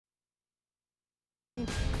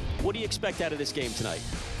What do you expect out of this game tonight?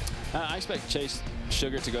 I expect Chase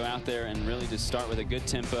Sugar to go out there and really just start with a good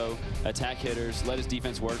tempo, attack hitters, let his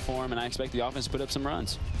defense work for him, and I expect the offense to put up some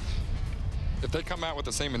runs. If they come out with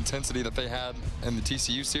the same intensity that they had in the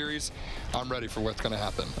TCU series, I'm ready for what's going to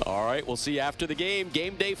happen. All right, we'll see you after the game.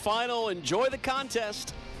 Game day final. Enjoy the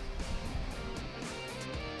contest.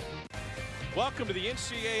 Welcome to the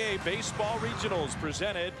NCAA Baseball Regionals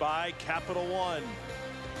presented by Capital One.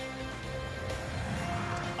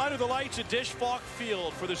 Under the lights at Dish Falk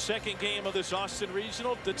Field for the second game of this Austin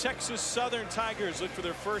Regional, the Texas Southern Tigers look for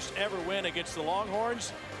their first ever win against the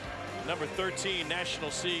Longhorns, number 13 national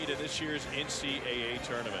seed in this year's NCAA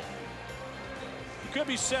tournament. You could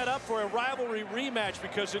be set up for a rivalry rematch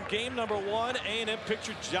because in game number 1, A&M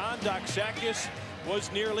pitcher John Doxakis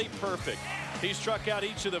was nearly perfect. He struck out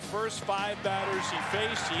each of the first 5 batters he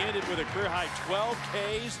faced. He ended with a career-high 12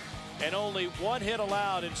 Ks and only 1 hit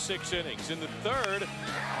allowed in 6 innings. In the third,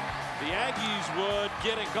 the Aggies would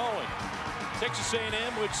get it going. Texas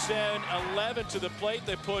A&M would send 11 to the plate.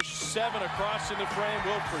 They pushed 7 across in the frame.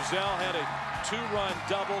 Will Frizzell had a 2-run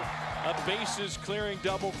double, a bases clearing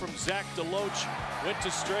double from Zach DeLoach. Went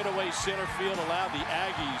to straightaway center field, allowed the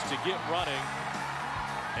Aggies to get running,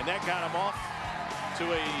 and that got them off to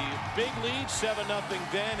a big lead, 7-0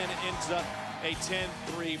 then, and it ends up a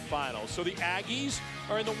 10-3 final. So the Aggies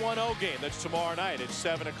are in the 1-0 game. That's tomorrow night at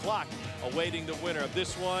 7 o'clock, awaiting the winner of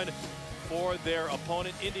this one for their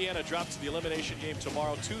opponent. Indiana drops to the elimination game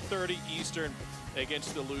tomorrow, 2:30 Eastern,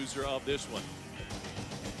 against the loser of this one.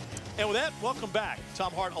 And with that, welcome back.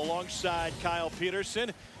 Tom Hart alongside Kyle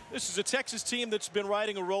Peterson. This is a Texas team that's been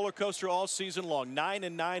riding a roller coaster all season long.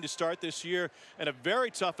 9-9 to start this year, and a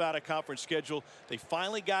very tough out-of-conference schedule. They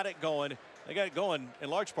finally got it going. They got it going in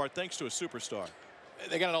large part thanks to a superstar.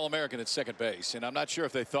 They got an All-American at second base, and I'm not sure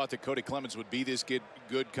if they thought that Cody Clemens would be this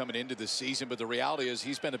good coming into the season, but the reality is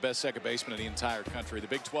he's been the best second baseman in the entire country. The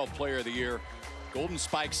Big 12 Player of the Year, Golden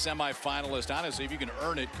Spike semifinalist. Honestly, if you can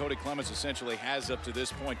earn it, Cody Clemens essentially has up to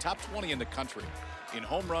this point top 20 in the country in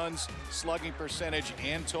home runs, slugging percentage,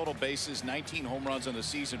 and total bases. 19 home runs on the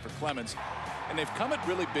season for Clemens, and they've come at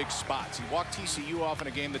really big spots. He walked TCU off in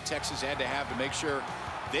a game that Texas had to have to make sure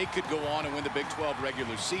they could go on and win the Big 12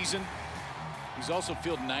 regular season. He's also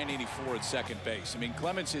fielded .984 at second base. I mean,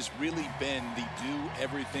 Clemens has really been the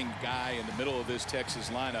do-everything guy in the middle of this Texas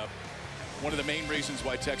lineup. One of the main reasons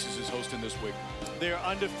why Texas is hosting this week. They're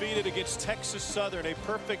undefeated against Texas Southern, a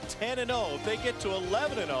perfect 10-0. If they get to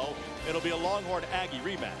 11-0, it'll be a Longhorn Aggie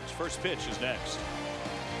rematch. First pitch is next.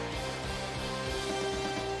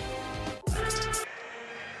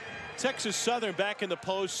 Texas Southern back in the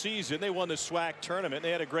postseason. They won the SWAC tournament. They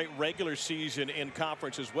had a great regular season in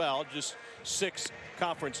conference as well. Just 6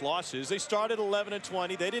 conference losses. They started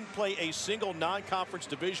 11-20. They didn't play a single non-conference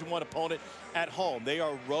Division I opponent at home. They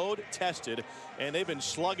are road tested, and they've been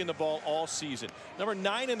slugging the ball all season. Number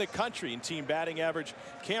 9 in the country in team batting average.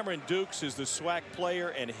 Cameron Dukes is the SWAC player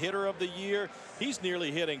and hitter of the year. He's nearly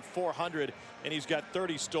hitting 400, and he's got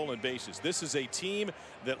 30 stolen bases. This is a team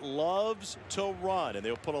that loves to run, and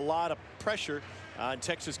they'll put a lot of pressure on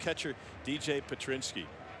Texas catcher DJ Petrinsky.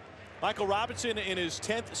 Michael Robinson in his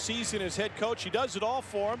 10th season as head coach. He does it all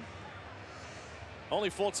for him. Only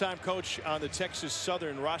full-time coach on the Texas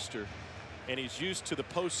Southern roster, and he's used to the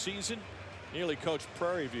postseason. Nearly coached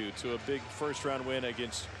Prairie View to a big first-round win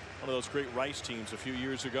against one of those great Rice teams a few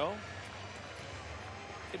years ago.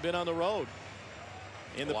 They've been on the road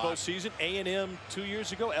in the postseason. A&M 2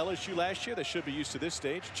 years ago, LSU last year. They should be used to this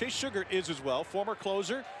stage. Chase Sugar is as well, former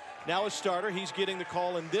closer. Now a starter. He's getting the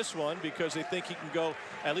call in this one because they think he can go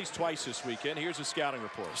at least twice this weekend. Here's a scouting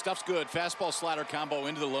report. Stuff's good. Fastball slider combo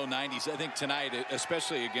into the low 90s. I think tonight,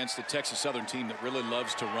 especially against the Texas Southern team that really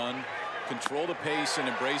loves to run, control the pace and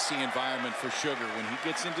embrace the environment for Sugar. When he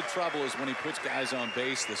gets into trouble is when he puts guys on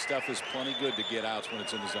base. The stuff is plenty good to get outs when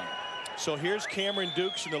it's in the zone. So here's Cameron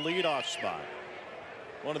Dukes in the leadoff spot.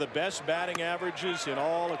 One of the best batting averages in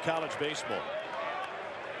all of college baseball.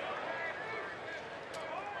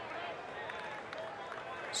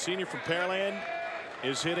 Senior from Pearland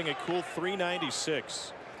is hitting a cool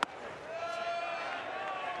 .396.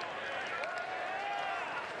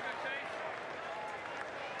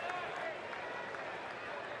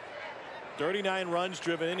 .39 runs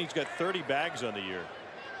driven in. He's got 30 bags on the year.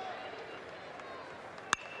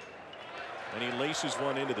 And he laces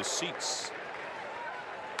one into the seats.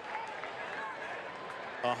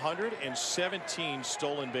 117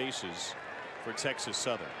 stolen bases for Texas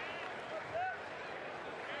Southern.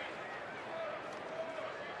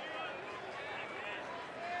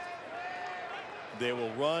 They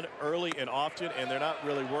will run early and often, and they're not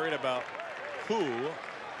really worried about who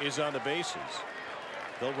is on the bases.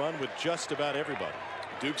 They'll run with just about everybody.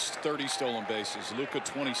 Duke's 30 stolen bases. Luka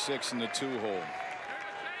 26 in the 2-hole.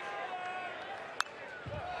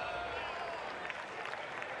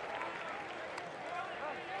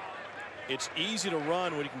 It's easy to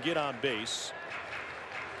run when you can get on base.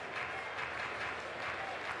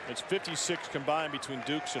 It's 56 combined between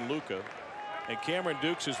Dukes and Luka. And Cameron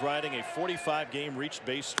Dukes is riding a 45-game reached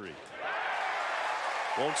base streak.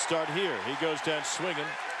 Won't start here. He goes down swinging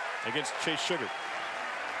against Chase Sugar.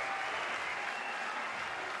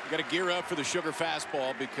 You got to gear up for the Sugar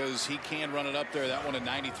fastball because he can run it up there. That one at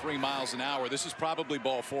 93 miles an hour. This is probably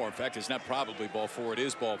ball 4. In fact, it's not probably ball 4. It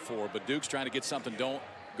is ball 4. But Duke's trying to get something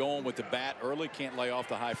going with the bat early. Can't lay off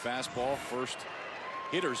the high fastball. First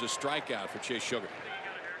hitter's a strikeout for Chase Sugar.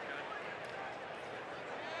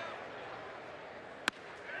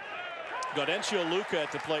 Gaudencio Luca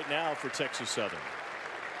at the plate now for Texas Southern.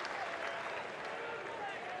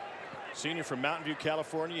 Senior from Mountain View,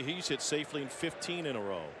 California. He's hit safely in 15 in a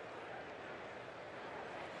row.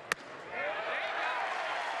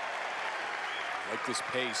 Like this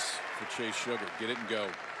pace for Chase Sugar. Get it and go.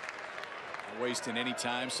 Not wasting any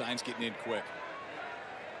time. Signs getting in quick.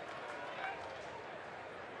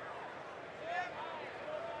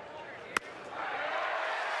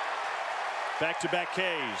 Back-to-back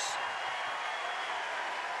Ks.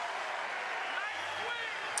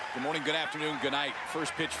 Good morning, good afternoon, good night.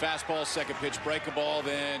 First pitch fastball, second pitch breaking ball.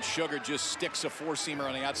 Then Sugar just sticks a 4-seamer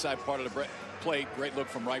on the outside part of the plate. Great look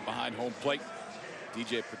from right behind home plate.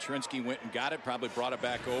 DJ Petrinsky went and got it, probably brought it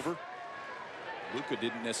back over. Luka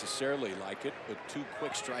didn't necessarily like it, but 2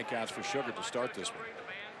 quick strikeouts for Sugar to start this one.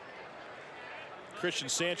 Christian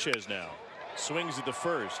Sanchez now swings at the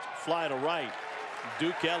first, fly to right.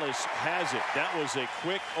 Duke Ellis has it. That was a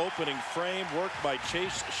quick opening frame work by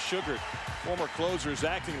Chase Sugar. Former closers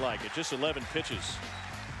acting like it. Just 11 pitches.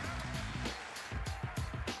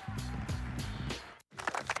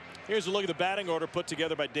 Here's a look at the batting order put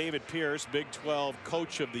together by David Pierce, Big 12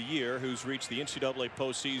 Coach of the Year, who's reached the NCAA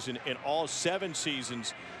postseason in all 7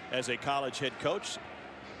 seasons as a college head coach.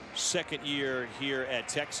 Second year here at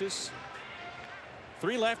Texas.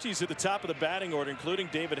 3 lefties at the top of the batting order, including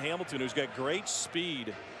David Hamilton, who's got great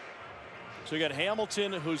speed. So you got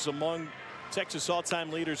Hamilton, who's among Texas all-time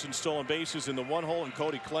leaders in stolen bases in the 1 hole, and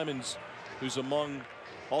Cody Clemens, who's among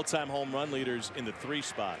all-time home run leaders in the 3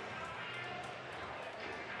 spot.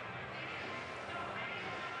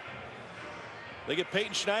 They get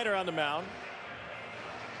Peyton Schneider on the mound.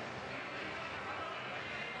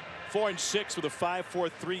 4-6 with a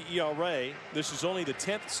 5.43 ERA. This is only the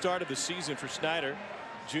 10th start of the season for Schneider,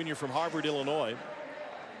 junior from Harvard, Illinois.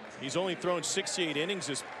 He's only thrown 68 innings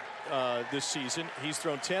this season. He's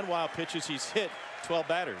thrown 10 wild pitches. He's hit 12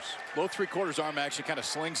 batters. Low 3/4 arm action kind of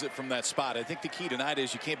slings it from that spot. I think the key tonight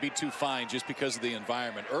is you can't be too fine just because of the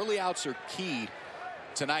environment. Early outs are key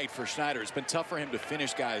tonight for Schneider. It's been tough for him to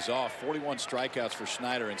finish guys off. 41 strikeouts for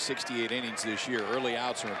Schneider in 68 innings this year. Early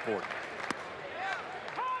outs are important.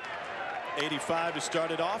 85 to start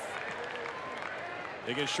it off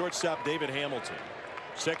against shortstop David Hamilton.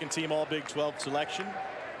 Second team all Big 12 selection.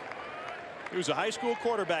 He was a high school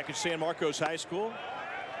quarterback at San Marcos High School.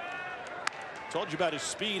 Told you about his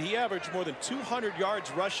speed. He averaged more than 200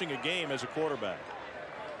 yards rushing a game as a quarterback.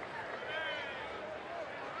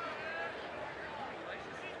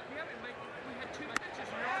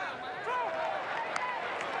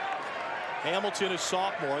 Hamilton is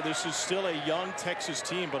sophomore. This is still a young Texas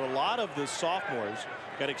team, but a lot of the sophomores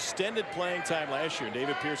got extended playing time last year in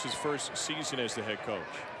David Pierce's first season as the head coach.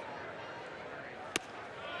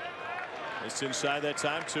 It's inside that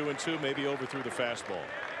time. 2-2, maybe overthrew the fastball.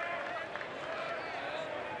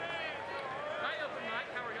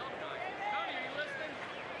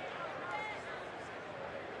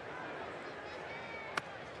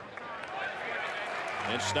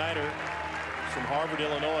 And Schneider from Harvard,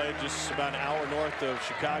 Illinois, just about an hour north of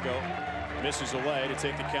Chicago, misses away to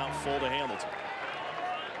take the count full to Hamilton.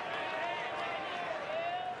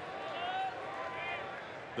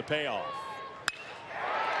 The payoff.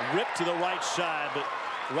 Ripped to the right side, but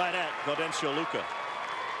right at Gaudencio Luca.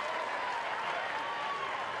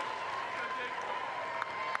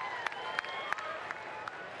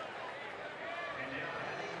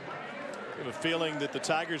 You have a feeling that the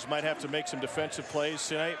Tigers might have to make some defensive plays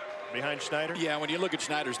tonight behind Schneider? Yeah, when you look at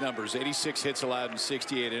Schneider's numbers, 86 hits allowed in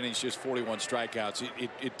 68 innings, just 41 strikeouts.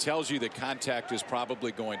 It tells you that contact is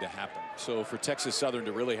probably going to happen. So for Texas Southern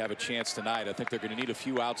to really have a chance tonight, I think they're going to need a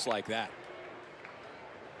few outs like that.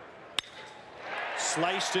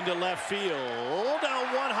 Sliced into left field.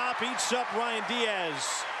 Down one hop, eats up Ryan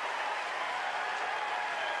Diaz.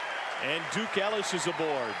 And Duke Ellis is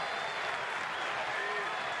aboard.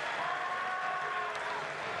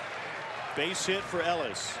 Base hit for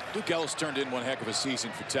Ellis. Luke Ellis turned in one heck of a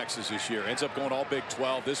season for Texas this year. Ends up going all Big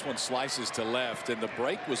 12. This one slices to left, and the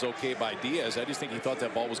break was okay by Diaz. I just think he thought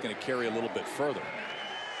that ball was going to carry a little bit further.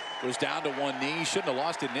 Goes down to one knee. Shouldn't have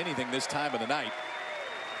lost it in anything this time of the night.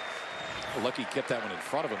 Well, lucky he kept that one in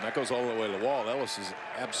front of him. That goes all the way to the wall. Ellis is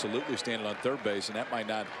absolutely standing on third base, and that might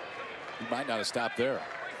not, he might not have stopped there.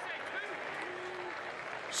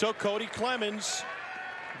 So Cody Clemens,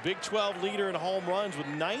 Big 12 leader in home runs with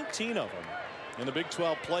 19 of them. And the Big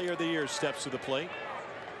 12 Player of the Year steps to the plate.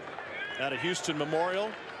 Out of Houston Memorial.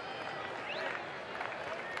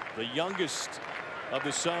 The youngest of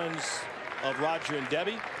the sons of Roger and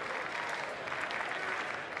Debbie.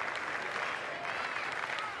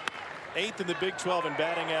 8th in the Big 12 in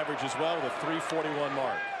batting average as well, with a .341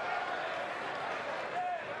 mark.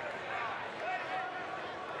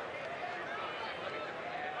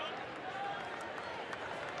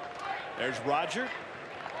 There's Roger.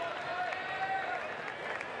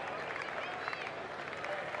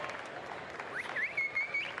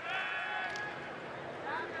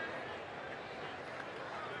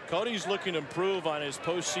 Cody's looking to improve on his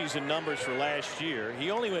postseason numbers for last year.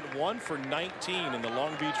 He only went 1 for 19 in the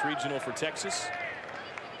Long Beach Regional for Texas.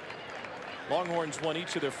 Longhorns won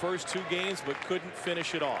each of their first 2 games but couldn't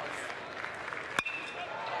finish it off.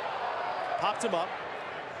 Popped him up.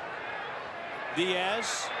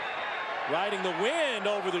 Diaz riding the wind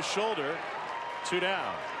over the shoulder. 2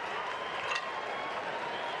 down.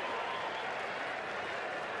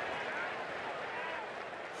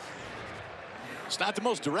 It's not the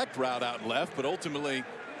most direct route out and left, but ultimately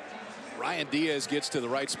Ryan Diaz gets to the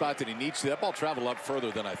right spot that he needs to. That ball traveled up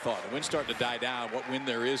further than I thought. The wind's starting to die down. What wind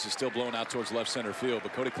there is still blowing out towards left center field.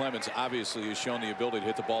 But Cody Clemens obviously has shown the ability to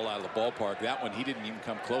hit the ball out of the ballpark. That one he didn't even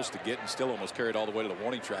come close to getting. Still almost carried all the way to the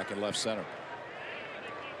warning track in left center.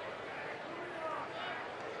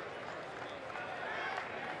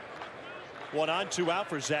 One on, 2 out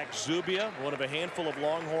for Zach Zubia, one of a handful of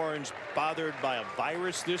Longhorns bothered by a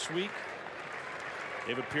virus this week.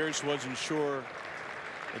 David Pierce wasn't sure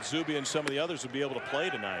that Zubia and some of the others would be able to play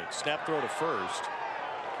tonight. Snap throw to first.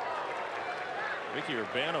 Ricky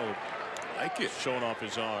Urbano showing off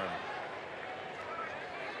his arm.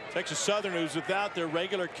 Texas Southern, who's without their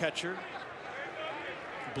regular catcher,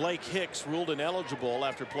 Blake Hicks, ruled ineligible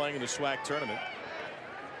after playing in the SWAC tournament.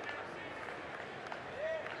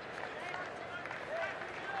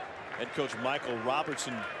 Head coach Michael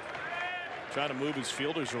Robertson trying to move his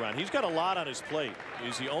fielders around. He's got a lot on his plate.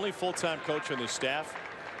 He's the only full-time coach on the staff.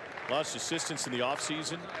 Lost assistants in the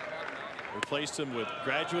offseason. Replaced them with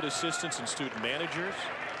graduate assistants and student managers.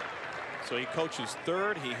 So he coaches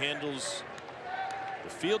third. He handles the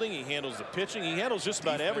fielding. He handles the pitching. He handles just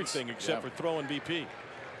about everything except for throwing BP.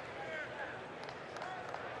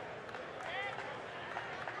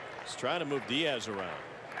 He's trying to move Diaz around.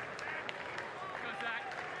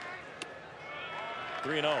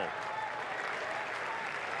 3-0.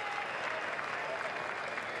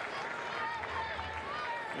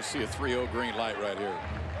 You see a 3-0 green light right here.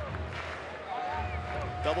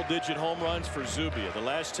 Double-digit home runs for Zubia. The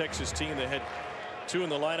last Texas team that had 2 in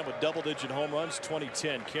the lineup with double-digit home runs,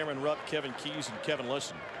 2010. Cameron Rupp, Kevin Keys, and Kevin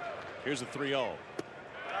Lisson. Here's a 3-0.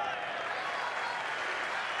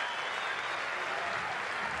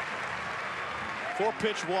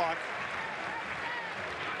 Four-pitch walk.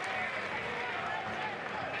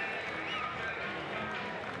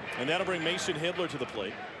 And that'll bring Mason Hibbler to the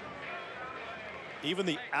plate. Even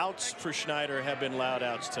the outs for Schneider have been loud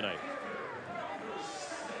outs tonight.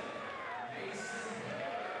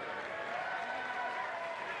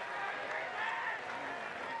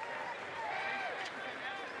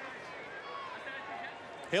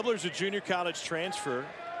 Hibbler's a junior college transfer.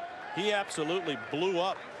 He absolutely blew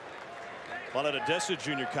up while at Odessa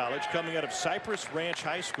Junior College, coming out of Cypress Ranch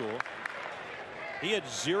High School. He had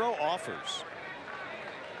 0 offers.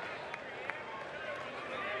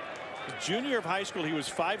 Junior of high school, he was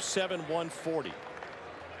 5'7", 140.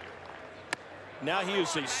 Now he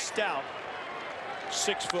is a stout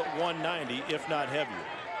 6', 190, if not heavier.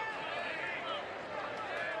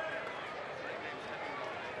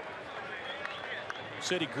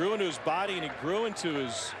 Said he grew into his body and he grew into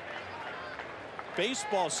his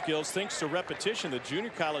baseball skills thanks to repetition. The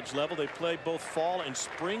junior college level, they play both fall and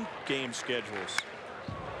spring game schedules.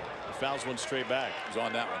 He fouls one straight back. He's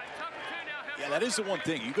on that one. Yeah, that is the one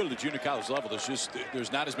thing. You go to the junior college level,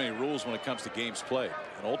 there's not as many rules when it comes to games played,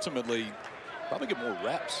 and ultimately probably get more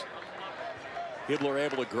reps. Hibbler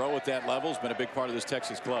able to grow at that level has been a big part of this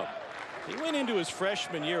Texas club. He went into his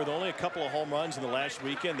freshman year with only a couple of home runs in the last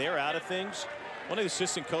weekend. They're out of things. One of the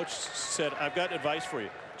assistant coaches said, I've got advice for you.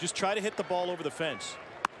 Just try to hit the ball over the fence.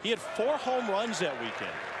 He had 4 home runs that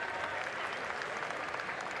weekend.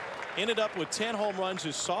 Ended up with 10 home runs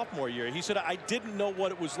his sophomore year. He said, I didn't know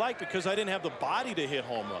what it was like because I didn't have the body to hit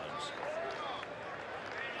home runs.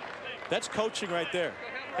 That's coaching right there.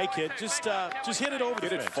 Hey, kid, just hit it over the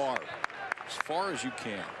fence. Hit it far as you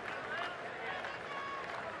can.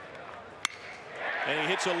 And he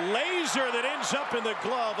hits a laser that ends up in the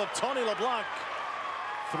glove of Tony LeBlanc.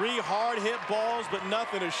 3 hard hit balls, but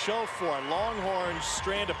nothing to show for it. Longhorns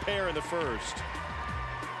strand a pair in the first.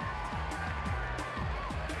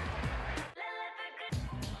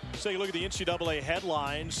 Let's take a look at the NCAA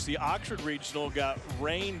headlines. The Oxford Regional got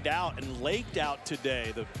rained out and laked out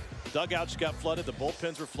today. The dugouts got flooded. The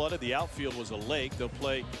bullpens were flooded. The outfield was a lake. They'll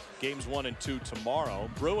play games 1 and 2 tomorrow.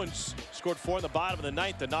 Bruins scored 4 in the bottom of the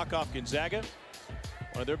 9th to knock off Gonzaga.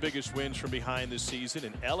 One of their biggest wins from behind this season.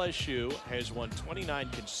 And LSU has won 29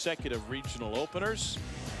 consecutive regional openers.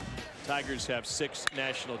 Tigers have 6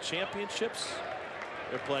 national championships.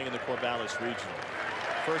 They're playing in the Corvallis Regional.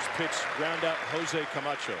 First pitch, ground out Jose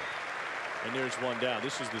Camacho. And there's one down.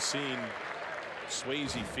 This is the scene at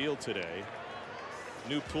Swayze Field today.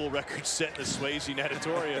 New pool record set in the Swayze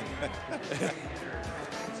natatorium.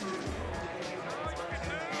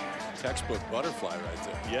 Textbook butterfly right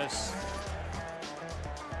there. Yes.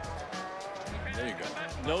 There you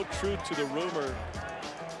go. No truth to the rumor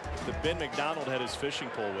that Ben McDonald had his fishing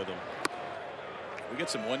pole with him. We get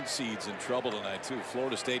some 1 seeds in trouble tonight too.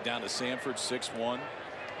 Florida State down to Samford 6-1.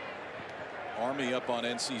 Army up on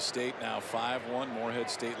NC State now 5-1. Morehead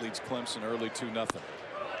State leads Clemson early 2-0.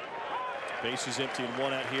 Base is empty and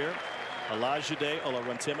 1 out here. Olajide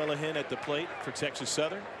Olarontemelahin at the plate for Texas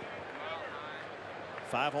Southern.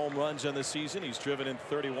 5 home runs on the season. He's driven in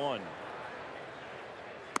 31.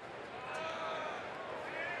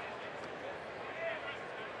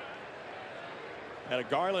 At a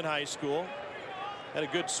Garland High School, had a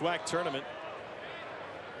good SWAC tournament.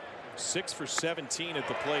 6 for 17 at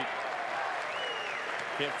the plate.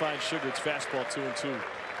 Can't find Sugar. It's fastball 2-2.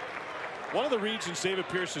 One of the reasons David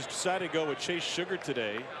Pierce has decided to go with Chase Sugar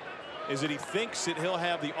today is that he thinks that he'll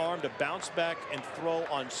have the arm to bounce back and throw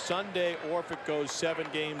on Sunday, or if it goes 7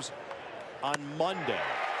 games, on Monday.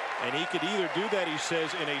 And he could either do that, he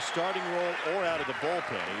says, in a starting role or out of the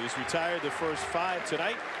bullpen. He's retired the first 5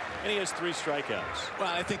 tonight, and he has 3 strikeouts.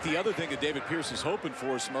 Well, I think the other thing that David Pierce is hoping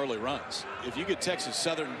for is some early runs. If you get Texas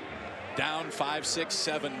Southern down 5, 6,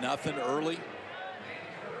 7-0 early,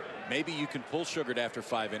 maybe you can pull Sugar after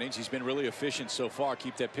 5 innings. He's been really efficient so far.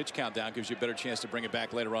 Keep that pitch count down, gives you a better chance to bring it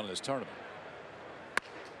back later on in this tournament.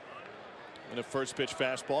 And the first pitch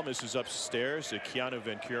fastball misses upstairs to Keanu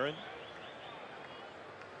Van Kuren.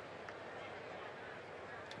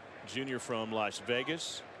 Junior from Las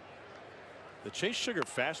Vegas. The Chase Sugar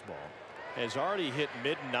fastball has already hit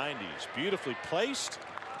mid-90s. Beautifully placed.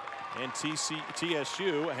 And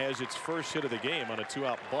TSU has its first hit of the game on a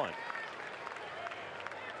 2-out bunt.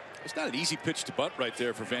 It's not an easy pitch to bunt right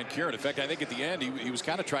there for Van Kuren. In fact, I think at the end he was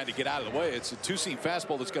kind of trying to get out of the way. It's a 2-seam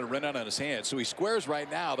fastball that's going to run out on his hand. So he squares right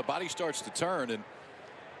now. The body starts to turn, and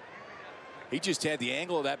he just had the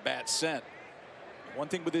angle of that bat sent. One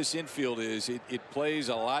thing with this infield is it plays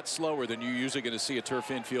a lot slower than you're usually going to see a turf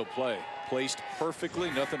infield play. Placed perfectly.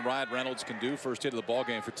 Nothing Ryan Reynolds can do. First hit of the ball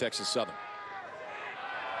game for Texas Southern.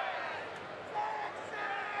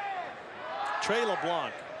 Trey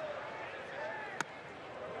LeBlanc.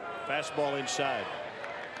 Fastball inside.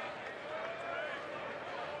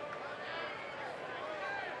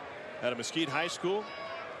 At a Mesquite High School.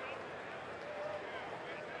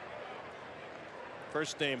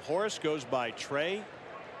 First name Horace, goes by Trey.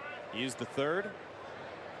 He is the 3rd.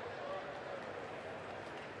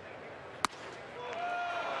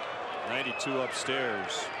 .92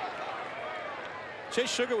 upstairs. Chase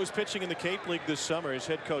Sugar was pitching in the Cape League this summer. His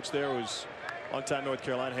head coach there was longtime North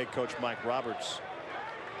Carolina head coach Mike Roberts.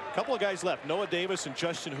 A couple of guys left. Noah Davis and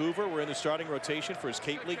Justin Hoover were in the starting rotation for his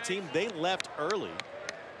Cape League team. They left early.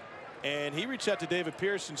 And he reached out to David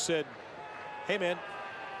Pierce and said, hey, man,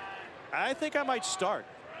 I think I might start.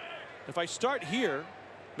 If I start here,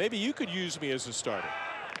 maybe you could use me as a starter.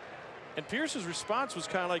 And Pierce's response was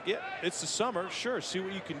kind of like, yeah, it's the summer. Sure, see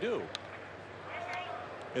what you can do.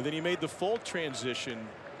 And then he made the full transition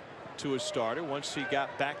to a starter once he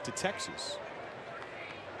got back to Texas.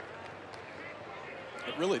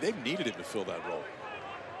 But really, they've needed him to fill that role.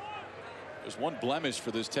 There's one blemish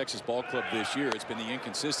for this Texas ball club this year. It's been the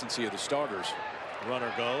inconsistency of the starters.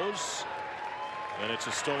 Runner goes. And it's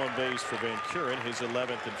a stolen base for Van Kuren, his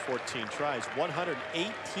 11th and 14 tries.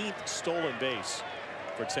 118th stolen base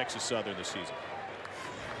for Texas Southern this season.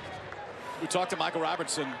 We talked to Michael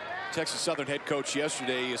Robertson, Texas Southern head coach,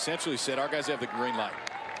 yesterday. He essentially said our guys have the green light.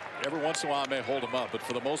 Every once in a while I may hold them up, but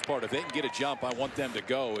for the most part, if they can get a jump, I want them to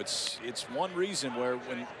go. It's one reason where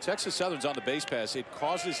when Texas Southern's on the base pass, it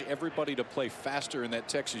causes everybody to play faster in that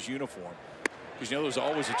Texas uniform, because you know there's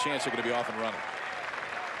always a chance they're going to be off and running.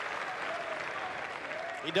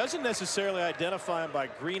 He doesn't necessarily identify them by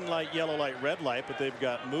green light, yellow light, red light, but they've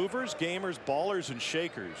got movers, gamers, ballers, and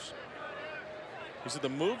shakers. He said the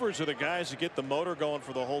movers are the guys that get the motor going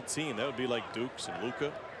for the whole team. That would be like Dukes and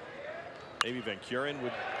Luka. Maybe Van Kuren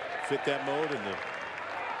would fit that mode. And the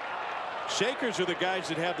shakers are the guys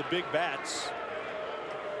that have the big bats.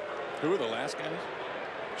 Who are the last guys?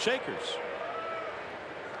 Shakers.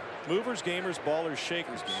 Movers, gamers, ballers,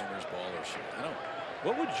 shakers. Gamers, ballers, shakers. I don't.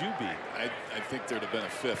 What would you be? I think there'd have been a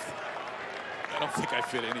fifth. I don't think I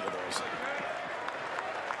fit any of those.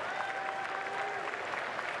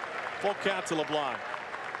 Full count to LeBlanc.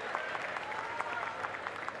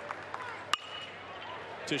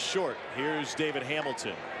 To short. Here's David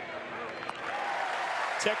Hamilton.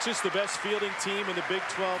 Texas, the best fielding team in the Big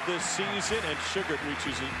 12 this season, and Sugar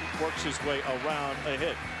works his way around a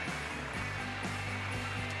hit.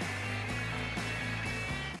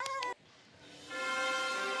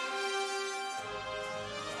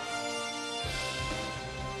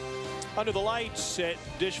 Under the lights at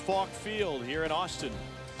Dish Falk Field here in Austin.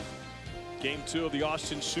 Game 2 of the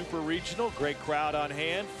Austin Super Regional. Great crowd on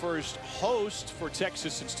hand. First host for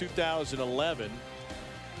Texas since 2011.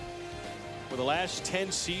 For the last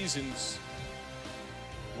 10 seasons,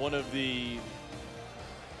 one of the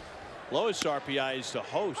lowest RPIs to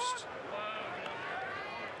host.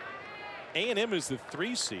 A&M is the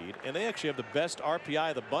 3 seed, and they actually have the best RPI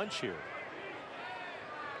of the bunch here.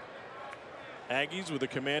 Aggies with a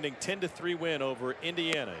commanding 10-3 win over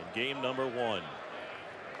Indiana in game number 1.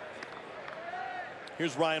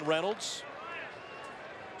 Here's Ryan Reynolds,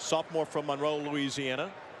 sophomore from Monroe, Louisiana.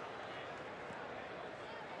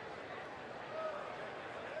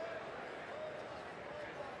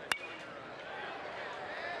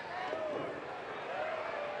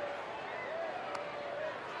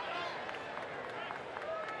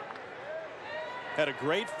 Had a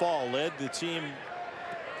great fall, led the team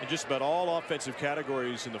in just about all offensive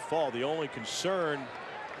categories in the fall. The only concern,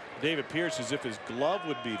 David Pierce, is if his glove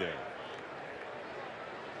would be there.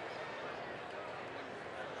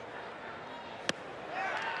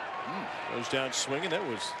 Goes down swinging. That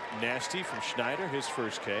was nasty from Schneider, his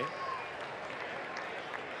first K.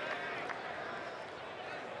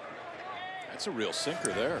 That's a real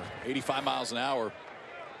sinker there. 85 miles an hour.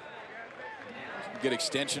 Get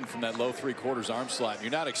extension from that low 3/4 arm slot.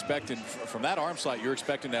 You're not expecting from that arm slot, you're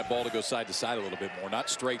expecting that ball to go side to side a little bit more, not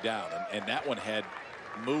straight down. And that one had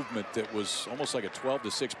movement that was almost like a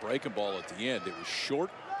 12-6 breaking ball at the end. It was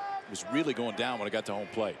short. It was really going down when it got to home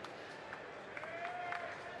plate.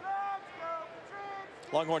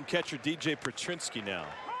 Longhorn catcher DJ Petrinsky now.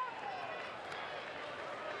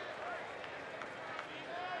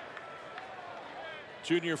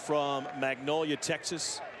 Junior from Magnolia,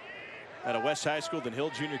 Texas. At a West High School, then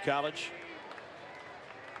Hill Junior College.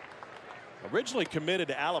 Originally committed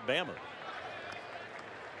to Alabama.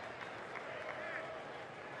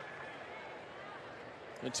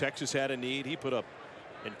 And Texas had a need. He put up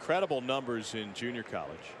incredible numbers in junior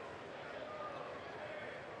college.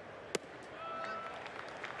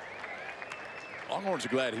 Longhorns are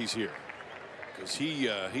glad he's here, because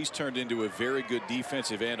he's turned into a very good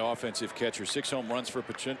defensive and offensive catcher. 6 home runs for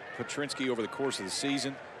Petrinsky over the course of the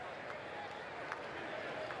season.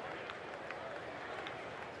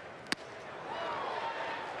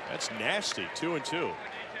 That's nasty. 2-2.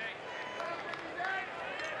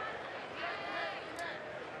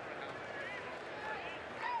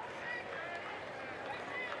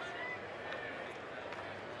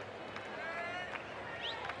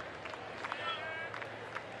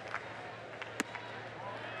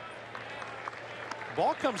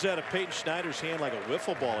 Ball comes out of Peyton Schneider's hand like a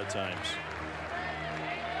wiffle ball at times.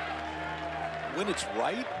 When it's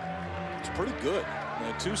right, it's pretty good.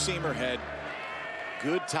 The two-seamer had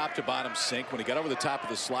good top to bottom sink. When he got over the top of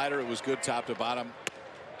the slider, it was good top to bottom.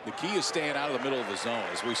 The key is staying out of the middle of the zone,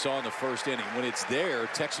 as we saw in the first inning. When it's there,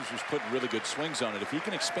 Texas was putting really good swings on it. If he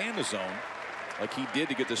can expand the zone like he did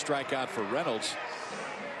to get the strikeout for Reynolds,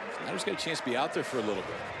 Snyder's got a chance to be out there for a little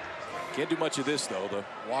bit. Can't do much of this, though. The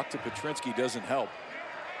walk to Petrinsky doesn't help.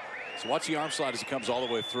 So watch the arm slot as he comes all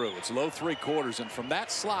the way through. It's low 3/4, and from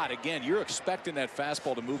that slot, again, you're expecting that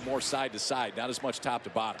fastball to move more side to side, not as much top to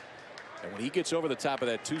bottom. And when he gets over the top of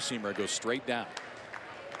that two-seamer, it goes straight down.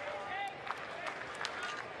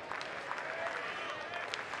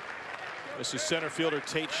 This is center fielder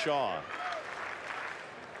Tate Shaw.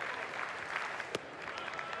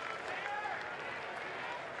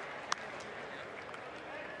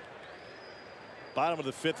 Bottom of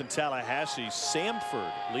the 5th in Tallahassee.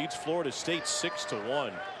 Samford leads Florida State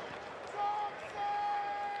 6-1.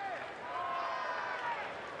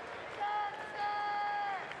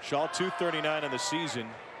 Shaw 239 in the season,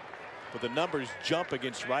 but the numbers jump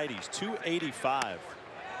against righties. 285.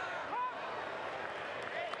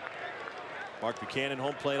 Mark Buchanan,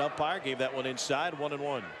 home plate umpire, gave that one inside.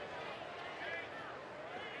 1-1.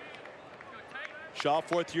 Shaw,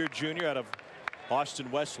 4th-year junior out of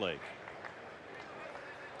Austin Westlake.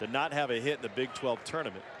 Did not have a hit in the Big 12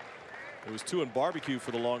 tournament. It was 2 in barbecue for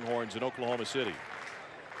the Longhorns in Oklahoma City.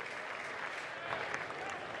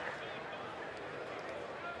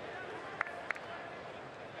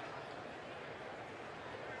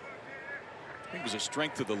 I think it was a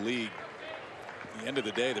strength of the league. At the end of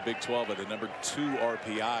the day, the Big 12 had the number 2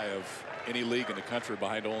 RPI of any league in the country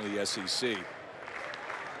behind only the SEC.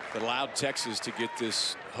 That allowed Texas to get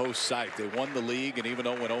this host site. They won the league, and even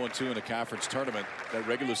though it went 0-2 in the conference tournament, that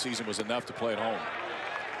regular season was enough to play at home.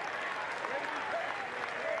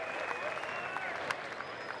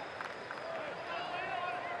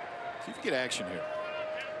 See if you get action here.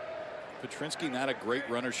 Petrinsky, not a great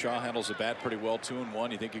runner. Shaw handles the bat pretty well.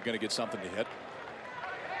 2-1. You think you're going to get something to hit?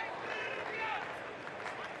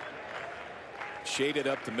 Shaded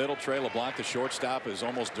up the middle. Trey LeBlanc, the shortstop, is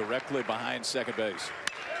almost directly behind second base.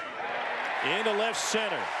 Into left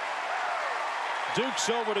center. Dukes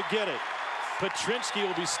over to get it. Petrinsky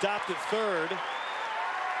will be stopped at 3rd.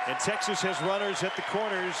 And Texas has runners at the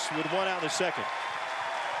corners with 1 out in the 2nd.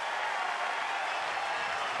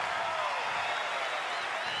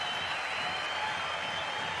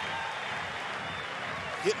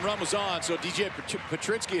 Hit and run was on, so DJ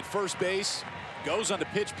Petrinsky at first base goes on the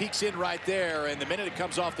pitch, peeks in right there, and the minute it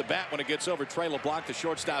comes off the bat, when it gets over Trey LeBlanc, the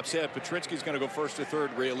shortstop's head, Petrinsky's going to go 1st to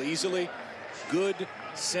 3rd real easily. Good,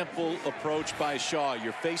 simple approach by Shaw.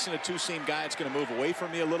 You're facing a 2-seam guy. It's going to move away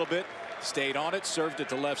from you a little bit. Stayed on it, served it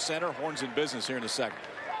to left center. Horns in business here in the 2nd.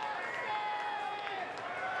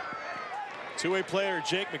 Two-way player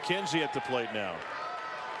Jake McKenzie at the plate now.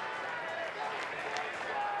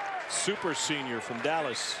 Super senior from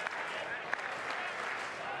Dallas.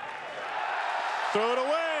 Throw it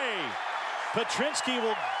away. Petrinsky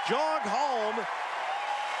will jog home,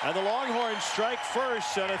 and the Longhorns strike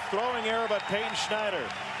first on a throwing error by Peyton Schneider.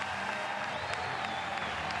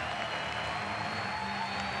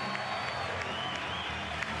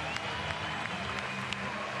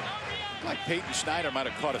 Like Peyton Schneider might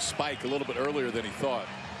have caught a spike a little bit earlier than he thought.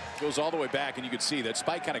 Goes all the way back, and you can see that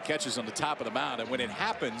spike kind of catches on the top of the mound, and when it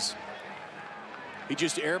happens, he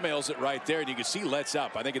just airmails it right there, and you can see lets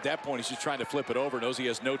up. I think at that point he's just trying to flip it over, knows he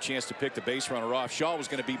has no chance to pick the base runner off. Shaw was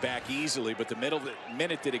going to be back easily, but the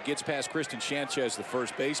minute that it gets past Kristen Sanchez, the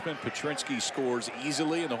first baseman, Petrinsky scores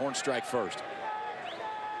easily, and the Horns strike first.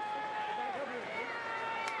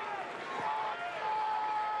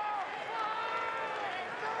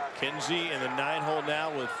 Kenzie in the 9-hole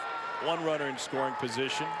now with 1 runner in scoring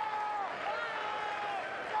position.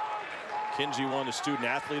 Kenzie won the Student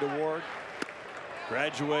Athlete Award.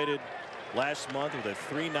 Graduated last month with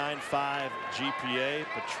a 3.95 GPA,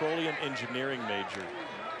 petroleum engineering major.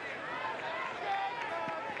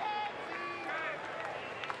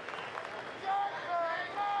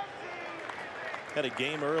 Had a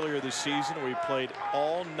game earlier this season where he played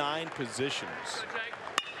all 9 positions.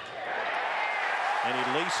 And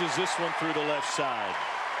he laces this one through the left side.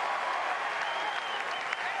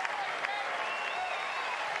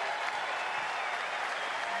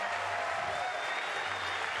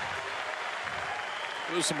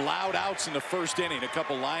 There was some loud outs in the first inning, a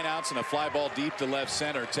couple line outs and a fly ball deep to left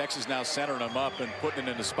center. Texas now centering them up and putting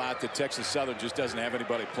it in a spot that Texas Southern just doesn't have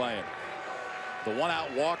anybody playing. The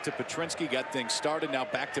 1-out walk to Petrinsky got things started. Now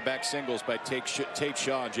back-to-back singles by Tate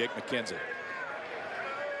Shaw and Jake McKenzie.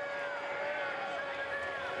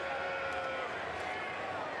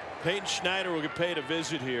 Peyton Schneider will get paid a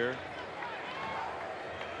visit here.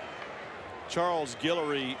 Charles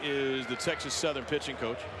Guillory is the Texas Southern pitching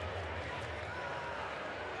coach.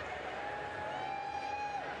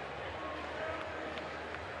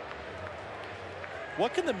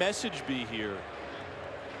 What can the message be here?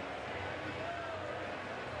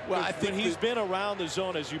 Well, I think he's been around the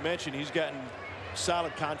zone, as you mentioned, he's gotten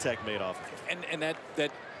solid contact made off of it. And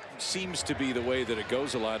that seems to be the way that it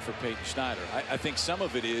goes a lot for Peyton Schneider. I think some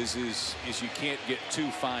of it is you can't get too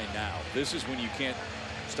fine now. This is when you can't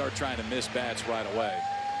start trying to miss bats right away.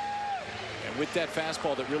 And with that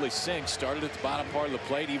fastball that really sinks, started at the bottom part of the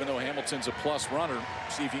plate, even though Hamilton's a plus runner,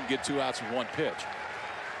 see if you can get 2 outs with 1 pitch.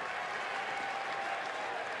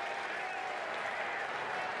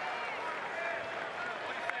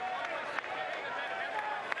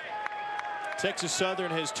 Texas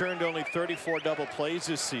Southern has turned only 34 double plays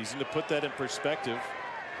this season. To put that in perspective,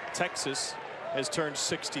 Texas has turned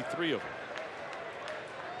 63 of them.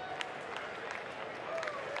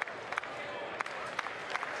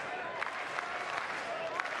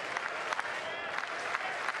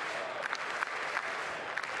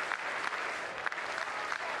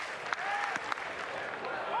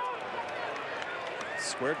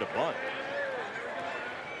 Squared to bunt.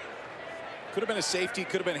 Could have been a safety,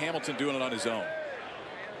 could have been Hamilton doing it on his own.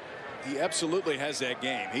 He absolutely has that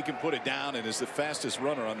game. He can put it down and is the fastest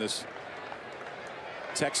runner on this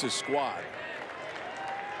Texas squad.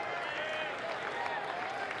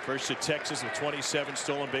 First to Texas with 27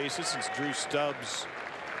 stolen bases since Drew Stubbs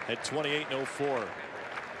had 28 in 04.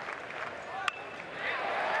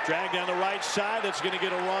 Drag down the right side. That's going to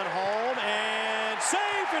get a run home, and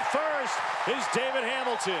safe at first is David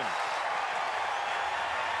Hamilton.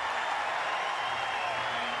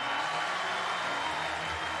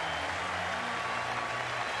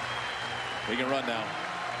 He can run now.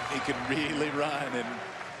 He can really run, and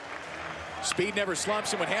speed never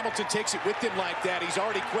slumps. And when Hamilton takes it with him like that, he's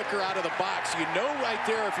already quicker out of the box. You know right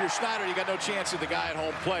there, if you're Schneider, you got no chance of the guy at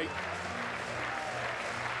home plate.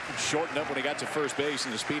 Shortened up when he got to first base,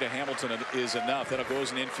 and the speed of Hamilton is enough. That'll go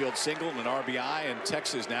as an infield single and an RBI, and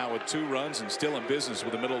Texas now with 2 runs and still in business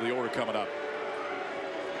with the middle of the order coming up.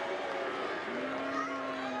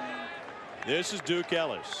 This is Duke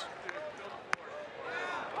Ellis.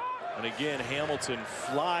 And again, Hamilton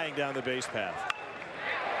flying down the base path.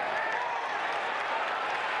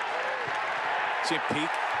 See him peak?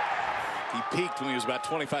 He peaked when he was about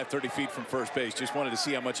 25-30 feet from first base. Just wanted to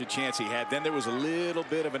see how much a chance he had. Then there was a little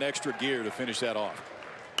bit of an extra gear to finish that off.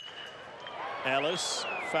 Ellis,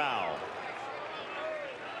 foul.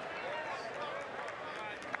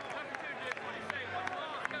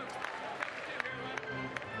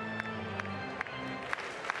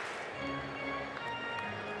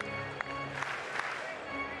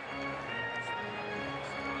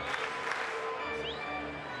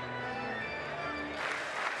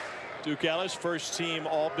 Duke Ellis, first team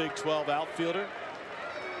all Big 12 outfielder.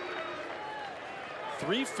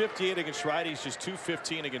 .358 against righties, just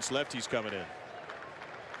 .215 against lefties coming in.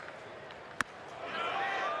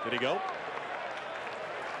 Did he go?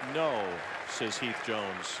 No, says Heath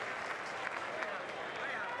Jones.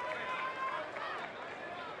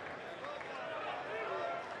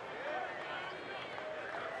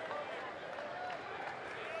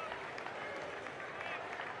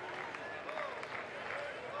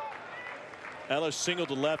 Ellis singled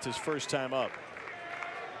to left his first time up.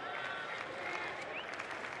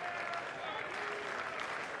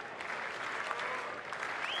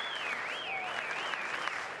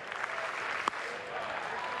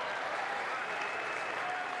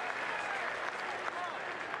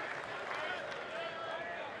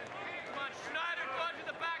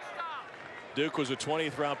 Duke was a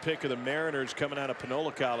 20th round pick of the Mariners coming out of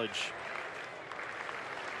Panola College.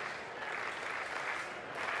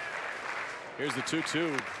 Here's the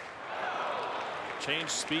 2-2. Change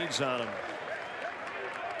speeds on him.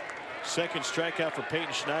 Second strikeout for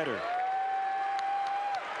Peyton Schneider.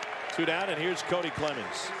 2 down, and here's Cody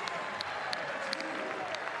Clemens.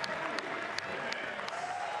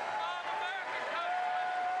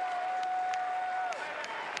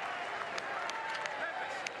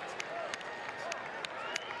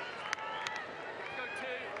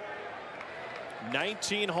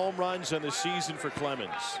 Home runs on the season for Clemens.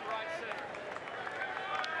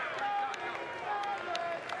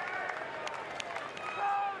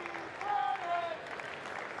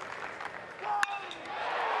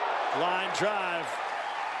 Line drive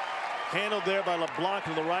handled there by LeBlanc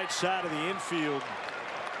to the right side of the infield.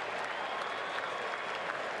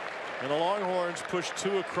 And the Longhorns push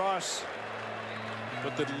 2 across,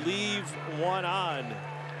 but they leave 1 on.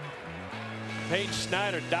 Peyton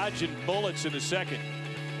Schneider dodging bullets in the second,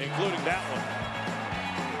 including that one.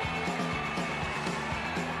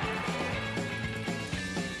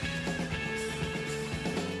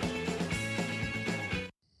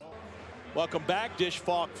 Welcome back. Dish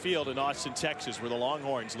Falk Field in Austin, Texas, where the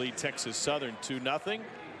Longhorns lead Texas Southern 2-0.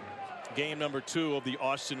 Game number 2 of the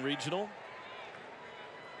Austin Regional.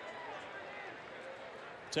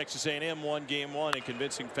 Texas A&M won game 1 in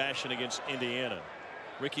convincing fashion against Indiana.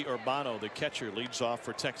 Ricky Urbano, the catcher, leads off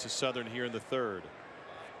for Texas Southern here in the 3rd.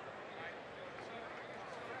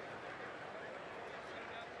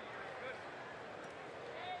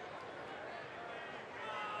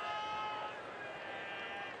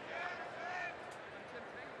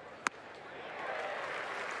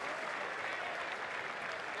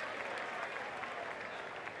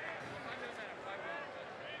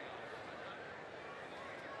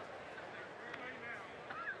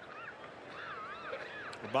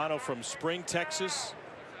 Urbano from Spring, Texas,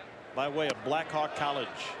 by way of Blackhawk College.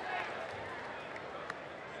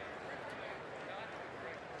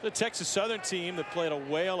 The Texas Southern team that played a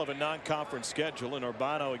whale of a non-conference schedule, and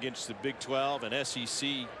Urbano against the Big 12 and SEC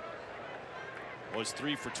was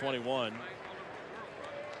 3 for 21.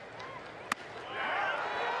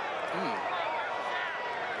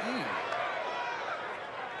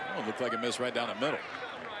 Oh, looked like a miss right down the middle.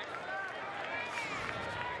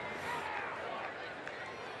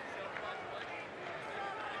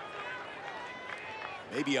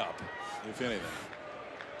 Maybe up, if anything.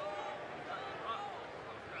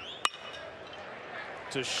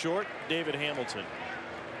 To short, David Hamilton.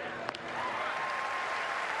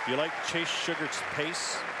 You like Chase Sugart's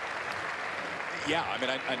pace? Yeah, I mean,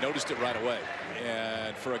 I noticed it right away.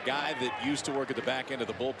 And for a guy that used to work at the back end of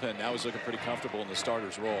the bullpen, now he's looking pretty comfortable in the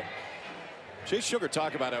starter's role. Chase Sugar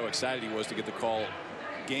talked about how excited he was to get the call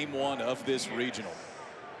game 1 of this regional.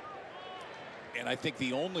 And I think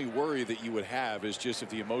the only worry that you would have is just if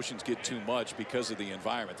the emotions get too much because of the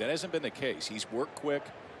environment. That hasn't been the case. He's worked quick.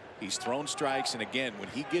 He's thrown strikes. And again, when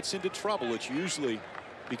he gets into trouble, it's usually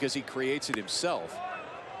because he creates it himself.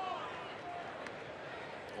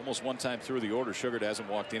 Almost one time through the order, Sugar hasn't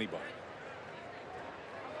walked anybody.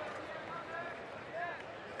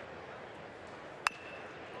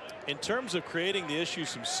 In terms of creating the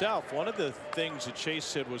issues himself, one of the things that Chase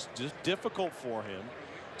said was difficult for him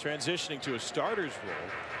transitioning to a starter's role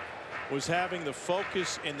was having the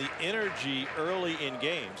focus and the energy early in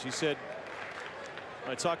games. He said,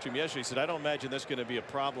 when I talked to him yesterday, he said, I don't imagine that's going to be a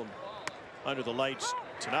problem under the lights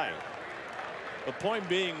tonight. The point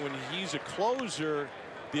being, when he's a closer,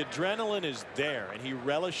 the adrenaline is there and he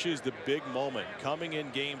relishes the big moment coming in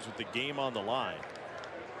games with the game on the line.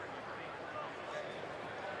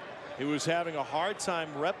 He was having a hard time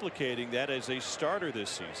replicating that as a starter this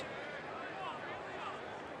season.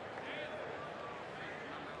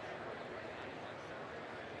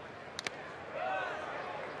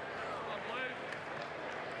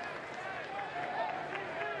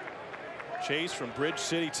 Chase from Bridge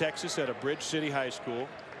City, Texas, at a Bridge City High School.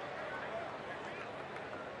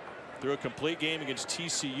 Threw a complete game against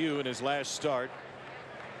TCU in his last start.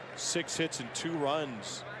 6 hits and 2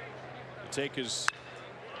 runs to take his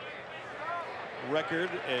record,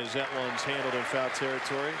 as that one's handled in foul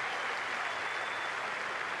territory.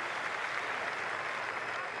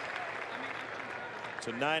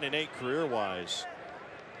 To 9-8 career-wise.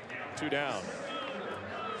 2 down.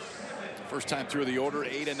 First time through the order,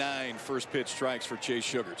 8-9 first pitch strikes for Chase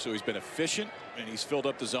Sugar. So he's been efficient and he's filled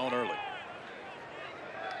up the zone early.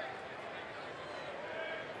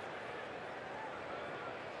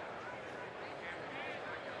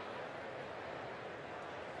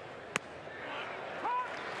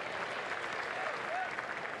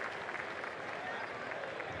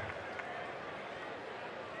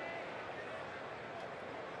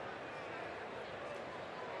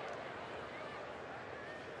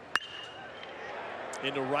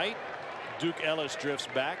 Into right, Duke Ellis drifts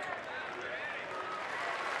back.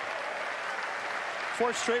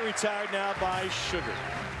 4th straight retired now by Sugar.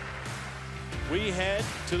 We head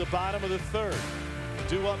to the bottom of the 3rd.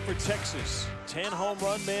 Due up for Texas, 10 home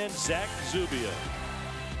run man Zach Zubia.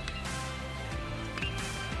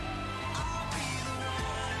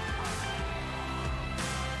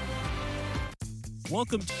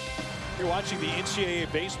 Welcome. You're watching the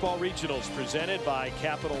NCAA Baseball Regionals presented by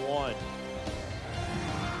Capital One.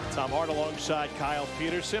 Tom Hart alongside Kyle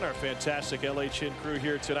Peterson, our fantastic LHN crew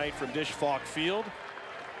here tonight from Dish Falk Field.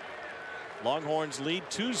 Longhorns lead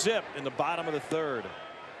 2-0 in the bottom of the 3rd.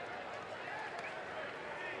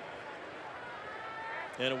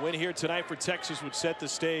 And a win here tonight for Texas would set the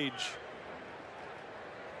stage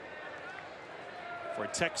for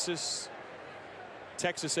Texas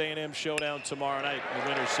A&M showdown tomorrow night on the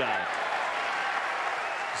winner's side.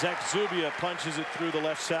 Zach Zubia punches it through the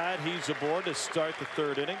left side. He's aboard to start the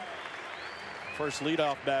 3rd inning. First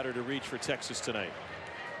leadoff batter to reach for Texas tonight.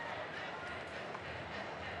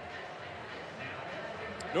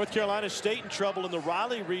 North Carolina State in trouble in the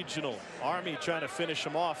Raleigh Regional. Army trying to finish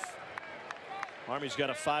them off. Army's got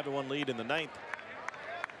a 5-1 lead in the 9th.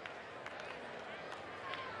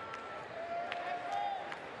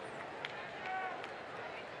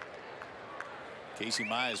 Casey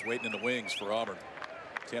Mize waiting in the wings for Auburn.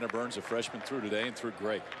 Tanner Burns, a freshman, threw today and threw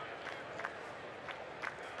great.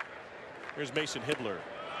 Here's Mason Hibbler.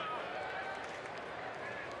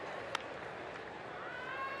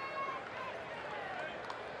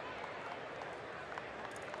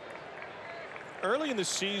 Early in the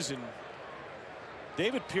season,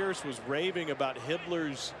 David Pierce was raving about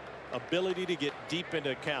Hibbler's ability to get deep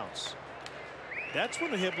into accounts. That's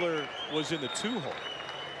when Hibbler was in the 2-hole.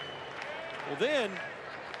 Well, then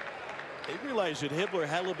they realized that Hibbler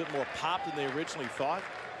had a little bit more pop than they originally thought.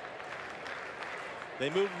 They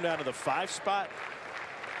moved him down to the 5 spot.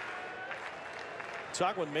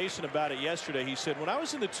 Talking with Mason about it yesterday, he said, when I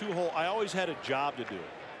was in the 2-hole, I always had a job to do.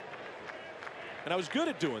 And I was good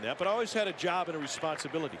at doing that, but I always had a job and a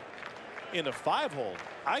responsibility. In the 5-hole,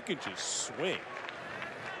 I could just swing.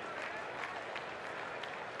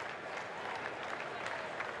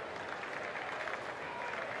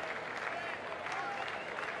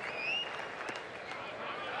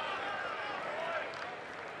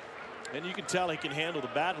 And you can tell he can handle the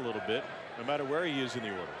bat a little bit, no matter where he is in the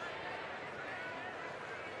order.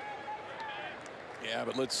 Yeah,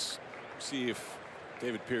 but let's see if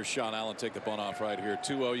David Pearce, Sean Allen take the bunt off right here.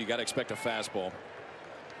 2-0, you got to expect a fastball.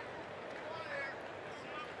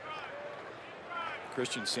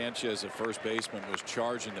 Christian Sanchez, a first baseman, was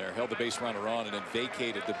charging there, held the base runner on, and then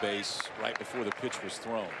vacated the base right before the pitch was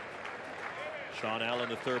thrown. Sean Allen,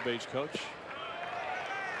 the third base coach.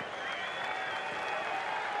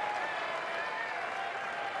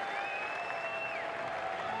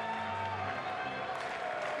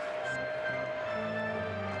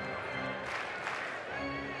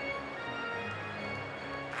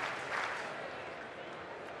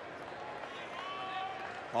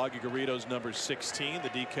 Augie Garrido's number 16, the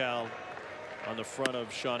decal on the front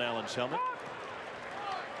of Sean Allen's helmet.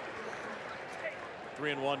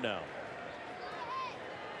 3-1 now.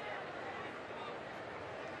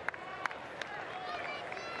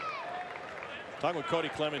 Talking with Cody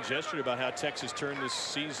Clemens yesterday about how Texas turned this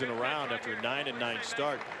season around after a 9-9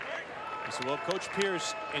 start. He said, well, Coach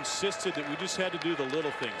Pearce insisted that we just had to do the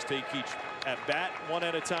little things, take each at bat one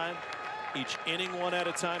at a time, each inning one at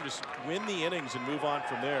a time, just win the innings and move on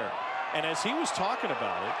from there. And as he was talking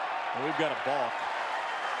about it, and we've got a balk.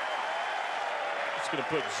 It's going to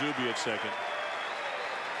put Zuby at second.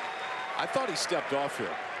 I thought he stepped off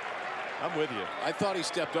here. I'm with you. I thought he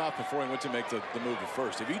stepped off before he went to make the move to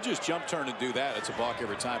first. If you just jump turn and do that, it's a balk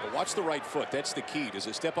every time. But watch the right foot. That's the key. Does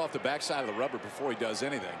it step off the backside of the rubber before he does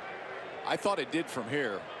anything? I thought it did from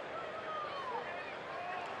here.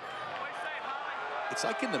 It's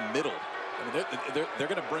like in the middle. I mean, they're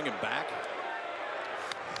going to bring him back.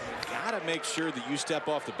 Got to make sure that you step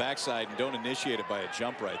off the backside and don't initiate it by a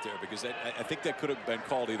jump right there, because I think that could have been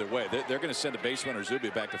called either way. They're going to send a base runner, Zuby,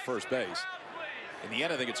 back to first base. In the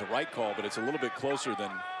end, I think it's a right call, but it's a little bit closer than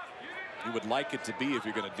you would like it to be if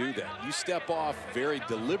you're going to do that. You step off very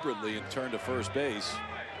deliberately and turn to first base.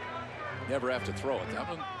 Never have to throw it.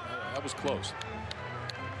 That was close.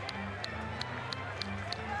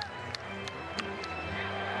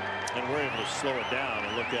 And we're able to slow it down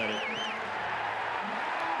and look at it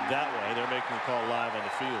that way. They're making the call live on the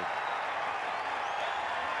field.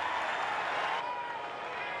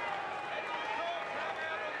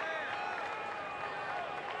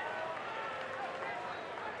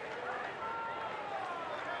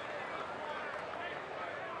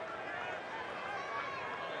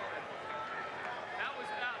 That was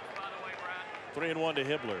out, by the way, Brad. 3-1 to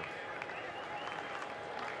Hibbler.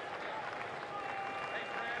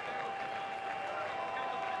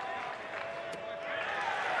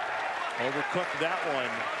 Overcooked that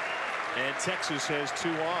one, and Texas has 2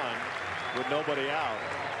 on with nobody out.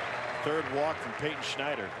 Third walk from Peyton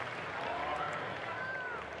Schneider.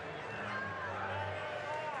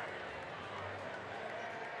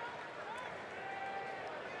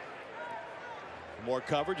 For more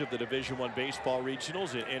coverage of the Division I baseball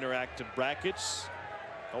regionals and interactive brackets,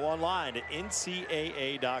 go online to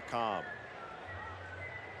ncaa.com.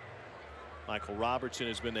 Michael Robertson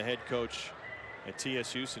has been the head coach at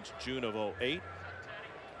TSU since June of '08.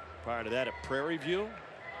 Prior to that at Prairie View.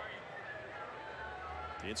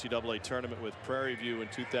 The NCAA tournament with Prairie View in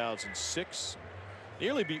 2006.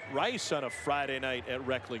 Nearly beat Rice on a Friday night at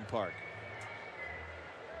Reckling Park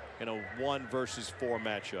in a 1 versus 4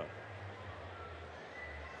 matchup.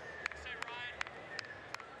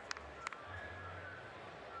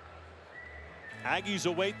 Aggies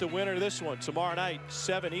await the winner of this one tomorrow night,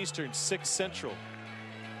 7 Eastern, 6 Central.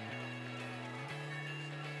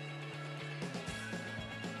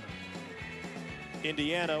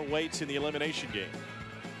 Indiana waits in the elimination game.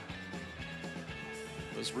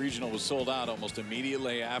 This regional was sold out almost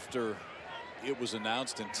immediately after it was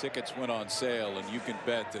announced and tickets went on sale, and you can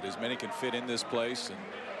bet that as many can fit in this place and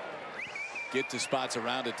get to spots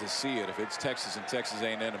around it to see it. If it's Texas and Texas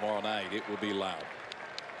A&M tomorrow night, it will be loud.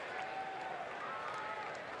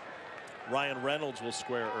 Ryan Reynolds will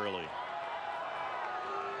square early.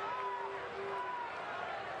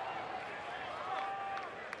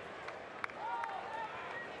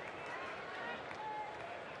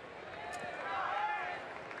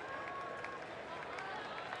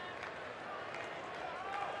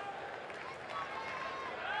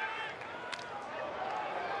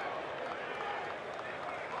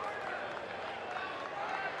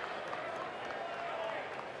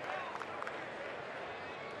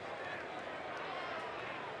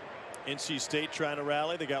 NC State trying to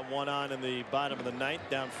rally. They got one on in the bottom of the ninth,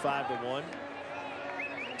 down 5-1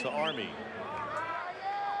 to Army.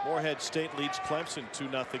 Morehead State leads Clemson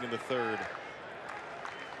 2-0 in the third.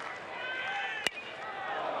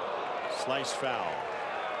 Slice foul.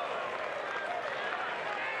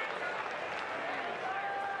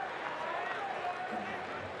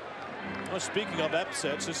 Well, speaking of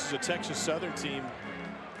upsets, this is a Texas Southern team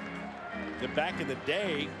that back in the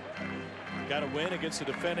day got a win against the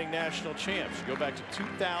defending national champs. You go back to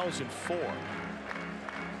 2004.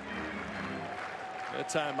 At that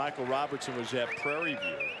time, Michael Robertson was at Prairie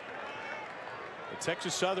View. The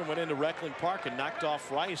Texas Southern went into Reckling Park and knocked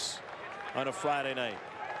off Rice on a Friday night.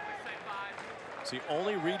 It's the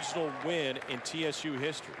only regional win in TSU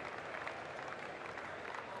history.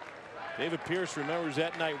 David Pierce remembers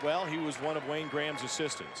that night well. He was one of Wayne Graham's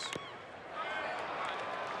assistants.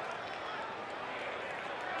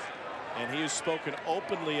 And he has spoken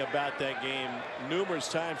openly about that game numerous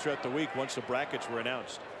times throughout the week once the brackets were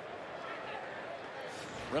announced.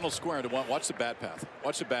 Reynolds square into one. Watch the bat path.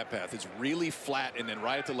 Watch the bat path. It's really flat, and then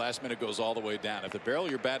right at the last minute goes all the way down. If the barrel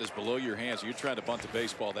of your bat is below your hands, you're trying to bunt the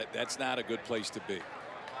baseball. That's not a good place to be. You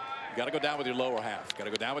got to go down with your lower half. Got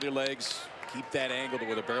to go down with your legs. Keep that angle to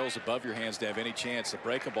where the barrel's above your hands to have any chance. The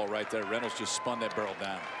breaking ball right there. Reynolds just spun that barrel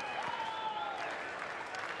down.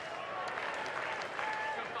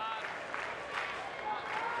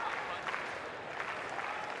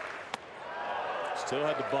 Still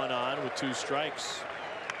had the bunt on with 2 strikes.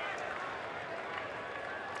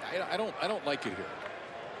 I don't like it here.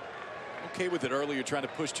 Okay with it early. You're trying to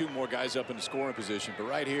push 2 more guys up into scoring position, but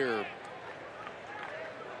right here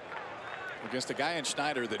against a guy in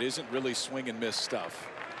Schneider that isn't really swing and miss stuff.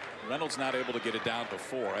 Reynolds not able to get it down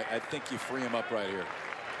before. I think you free him up right here.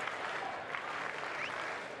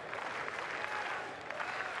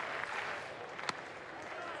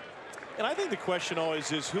 And I think the question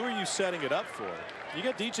always is, who are you setting it up for? You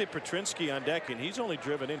got DJ Petrinsky on deck, and he's only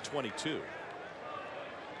driven in 22.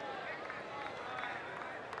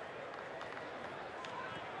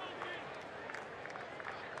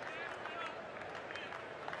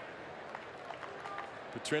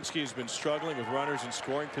 Petrinsky has been struggling with runners in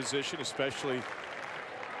scoring position, especially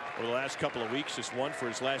over the last couple of weeks. Just 1 for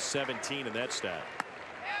his last 17 in that stat.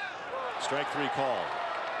 Strike 3 call.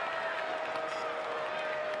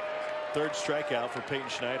 Third strikeout for Peyton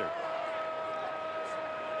Schneider.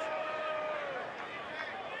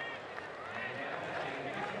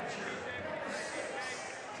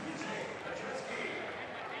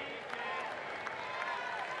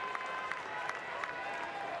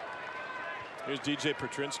 Here's DJ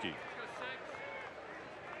Petrinsky.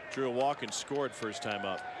 Drew a walk and scored first time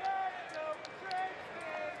up.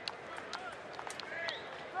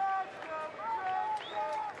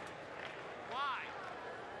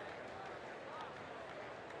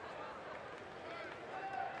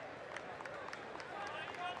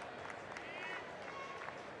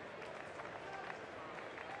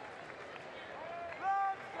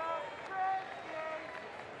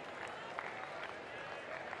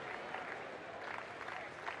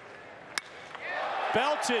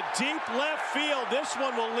 Belted deep left field. This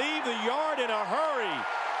one will leave the yard in a hurry.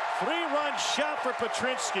 3-run shot for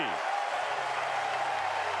Petrinsky.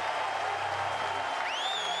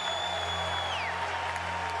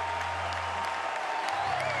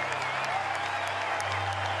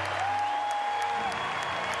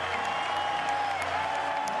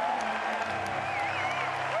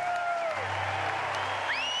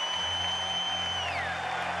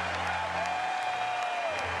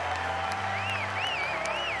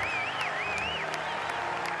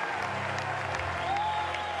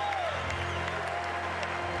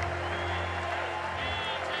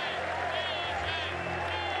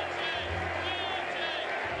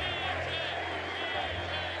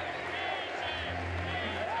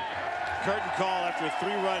 Curtain call after a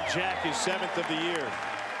 3-run jack, his 7th of the year.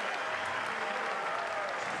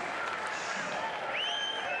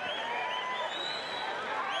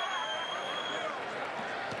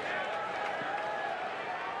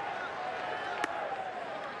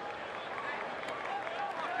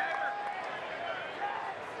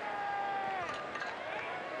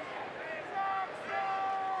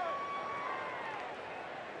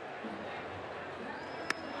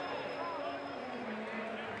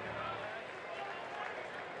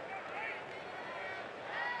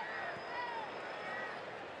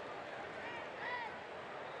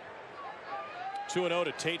 Two 2-0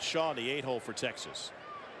 to Tate Shaw in the 8-hole for Texas.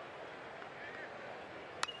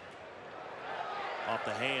 Off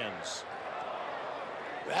the hands.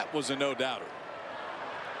 That was a no-doubter.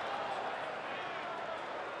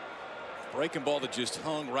 Breaking ball that just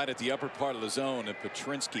hung right at the upper part of the zone, and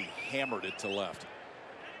Petrinsky hammered it to left.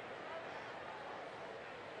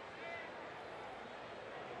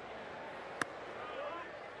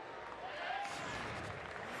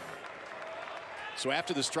 So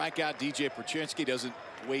after the strikeout, DJ Petrinsky doesn't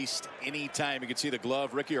waste any time. You can see the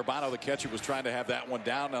glove. Ricky Urbano, the catcher, was trying to have that one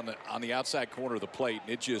down on the outside corner of the plate,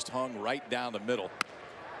 and it just hung right down the middle.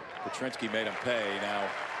 Petrinsky made him pay. Now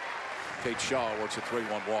Tate Shaw works a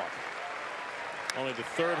 3-1 walk. Only the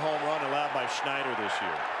 3rd home run allowed by Schneider this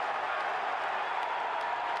year.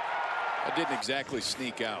 That didn't exactly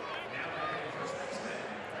sneak out.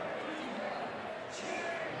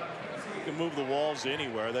 You can move the walls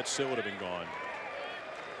anywhere. That still would have been gone.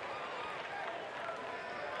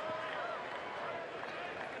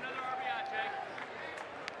 Another RBI, Jake.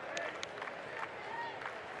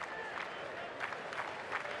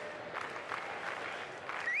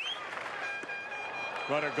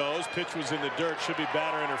 Runner goes. Pitch was in the dirt. Should be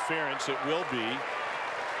batter interference. It will be.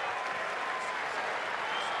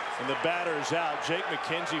 And the batter is out. Jake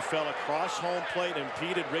McKenzie fell across home plate and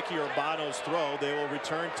impeded Ricky Urbano's throw. They will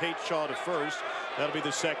return Tate Shaw to first. That'll be the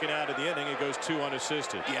 2nd out of the inning. It goes 2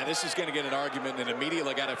 unassisted. Yeah, this is going to get an argument, and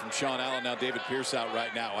immediately got it from Sean Allen. Now David Pierce out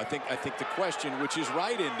right now. I think the question, which is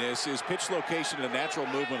right in this, is pitch location and the natural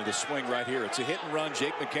movement of the swing right here. It's a hit and run.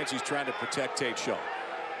 Jake McKenzie's trying to protect Tate Shaw.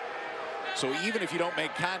 So even if you don't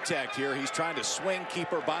make contact here, he's trying to swing, keep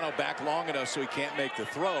Urbano back long enough so he can't make the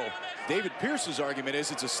throw. David Pierce's argument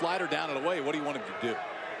is it's a slider down and away. What do you want him to do?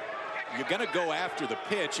 You're going to go after the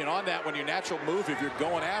pitch, and on that, when your natural move, if you're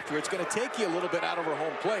going after, it's going to take you a little bit out over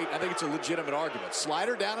home plate. I think it's a legitimate argument.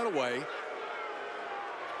 Slider down and away.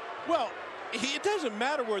 Well, it doesn't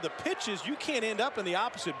matter where the pitch is. You can't end up in the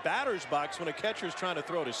opposite batter's box when a catcher is trying to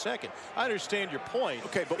throw to second. I understand your point.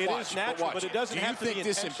 Okay, but it watch, is natural, but it doesn't have to be Do you think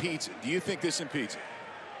this intentional. impedes it? Do you think this impedes it?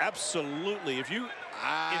 Absolutely. If you,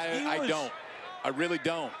 I don't. I really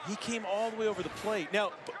don't. He came all the way over the plate.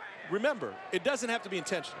 Now, remember, it doesn't have to be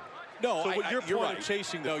intentional. No, So your you're point right. of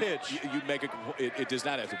chasing the No, pitch. You make it does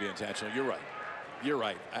not have to be intentional. You're right. You're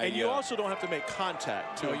right. And you also don't have to make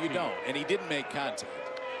contact. No, you don't. And he didn't make contact.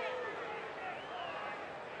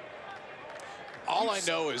 All I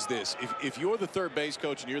know is this: if you're the third base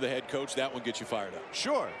coach and you're the head coach, that one gets you fired up.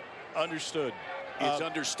 Sure, understood. It's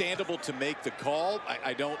understandable to make the call.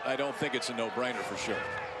 I don't think it's a no-brainer for sure.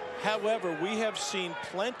 However, we have seen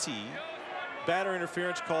plenty batter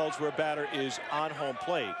interference calls where a batter is on home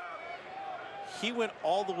plate. He went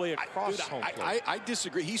all the way across home plate. I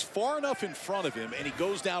disagree. He's far enough in front of him, and he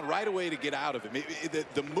goes down right away to get out of him.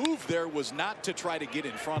 The move there was not to try to get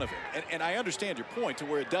in front of him. And I understand your point to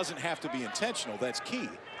where it doesn't have to be intentional. That's key.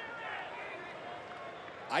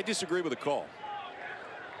 I disagree with the call.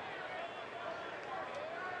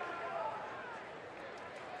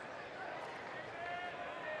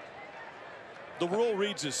 The rule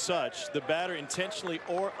reads as such: the batter intentionally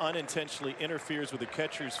or unintentionally interferes with the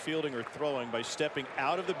catcher's fielding or throwing by stepping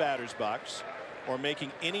out of the batter's box or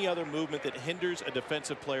making any other movement that hinders a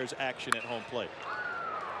defensive player's action at home plate.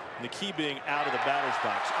 And the key being out of the batter's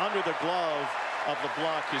box. Under the glove of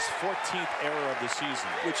LeBlanc, his 14th error of the season.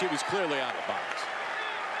 Which he was clearly out of the box.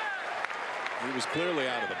 He was clearly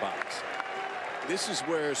out of the box. This is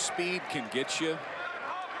where speed can get you.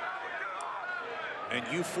 And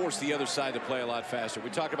you force the other side to play a lot faster. We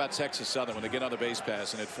talk about Texas Southern when they get on the base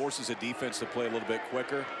pass and it forces a defense to play a little bit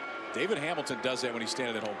quicker. David Hamilton does that when he's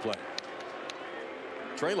standing at home plate.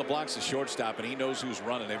 Trey LeBlanc's the shortstop, and he knows who's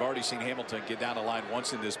running. They've already seen Hamilton get down the line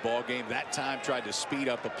once in this ball game. That time tried to speed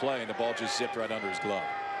up a play, and the ball just zipped right under his glove.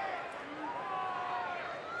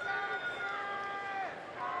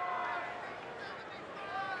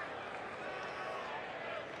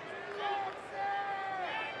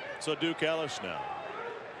 So Duke Ellis now.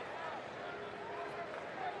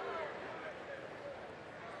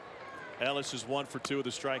 Ellis is 1 for 2 with a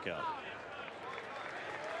strikeout.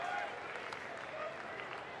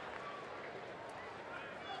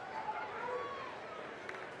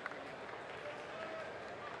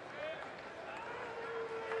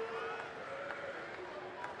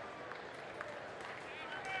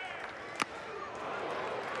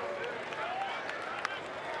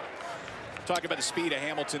 Talking about the speed of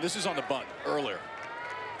Hamilton. This is on the bunt earlier.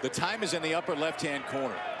 The time is in the upper left-hand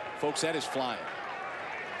corner. Folks, that is flying.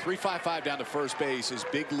 3.55 down to first base is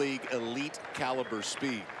big league elite caliber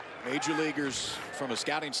speed. Major leaguers, from a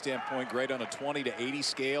scouting standpoint, grade on a 20 to 80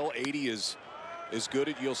 scale. 80 is as good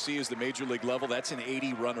as you'll see as the major league level. That's an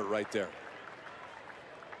 80 runner right there.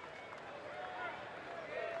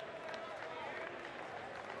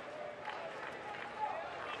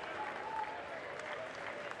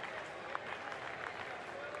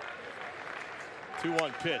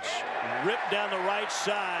 2-1 pitch. Ripped down the right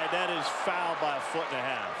side. That is foul by 1.5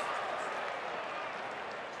 feet.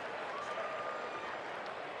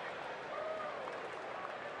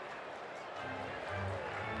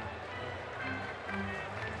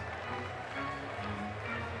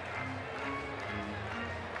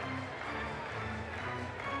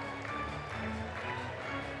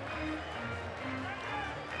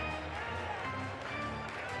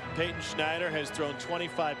 Peyton Schneider has thrown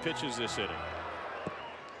 25 pitches this inning.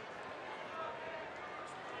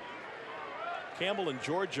 Campbell and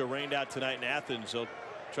Georgia rained out tonight in Athens. They'll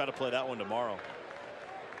try to play that one tomorrow.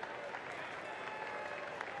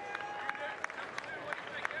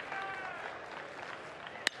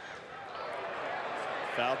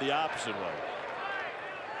 Fouled the opposite way.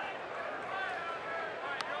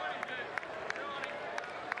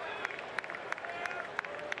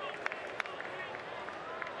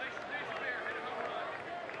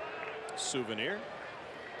 Souvenir.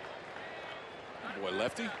 Boy,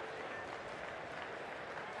 lefty.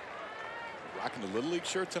 Rocking the Little League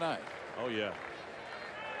shirt tonight. Oh, yeah.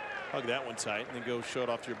 Hug that one tight and then go show it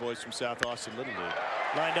off to your boys from South Austin Little League.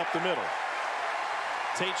 Lined up the middle.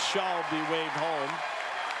 Tate Shaw will be waved home.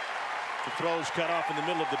 The throw's cut off in the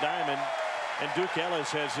middle of the diamond. And Duke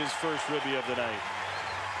Ellis has his first ribby of the night.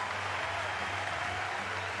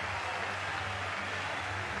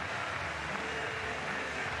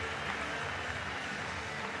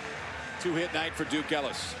 Two-hit night for Duke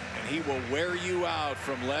Ellis, and he will wear you out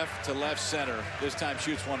from left to left center. This time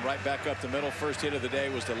shoots one right back up the middle. First hit of the day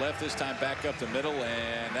was to left, this time back up the middle,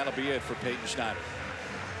 and that'll be it for Peyton Schneider.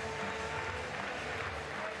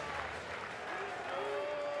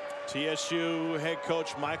 TSU head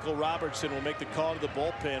coach Michael Robertson will make the call to the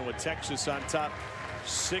bullpen with Texas on top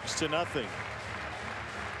 6-0.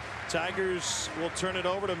 Tigers will turn it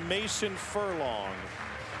over to Mason Furlong.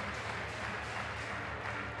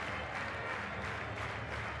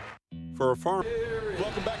 For a farm.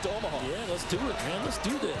 Welcome back to Omaha. Yeah, let's do it, man. Let's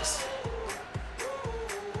do this.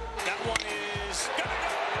 That one is gonna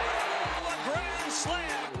go. A grand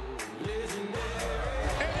slam.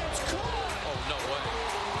 And it's caught. Oh, no way.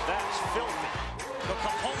 That's filthy. They'll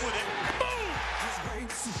come home with it. Boom!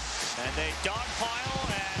 And they dogpile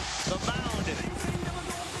at the mound.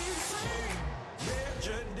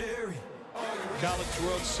 College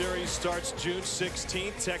World Series starts June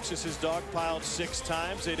 16th. Texas has dogpiled 6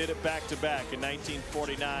 times. They did it back-to-back in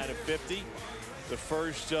 1949 and 50. The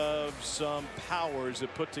first of some powers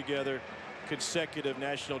that put together consecutive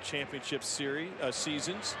national championship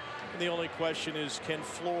seasons. And the only question is, can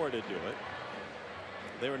Florida do it?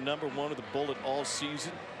 They were #1 with the bullet all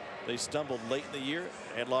season. They stumbled late in the year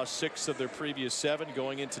and lost 6 of their previous 7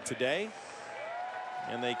 going into today.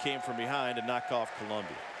 And they came from behind to knock off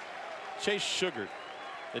Columbia. Chase Sugar,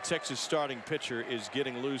 the Texas starting pitcher, is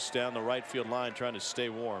getting loose down the right field line trying to stay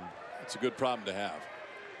warm. It's a good problem to have.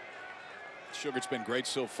 Sugar's been great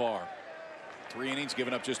so far. 3 innings,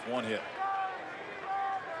 giving up just 1 hit.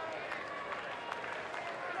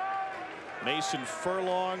 Mason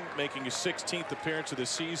Furlong making his 16th appearance of the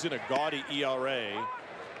season, a gaudy ERA,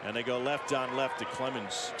 and they go left on left to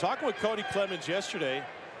Clemens. Talking with Cody Clemens yesterday,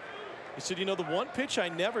 he said, you know, the one pitch I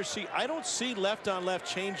never see, I don't see left on left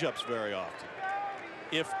changeups very often,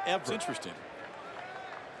 if ever. It's interesting.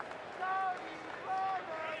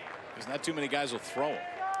 There's not too many guys will throw them.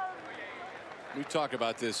 We talk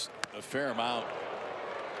about this a fair amount.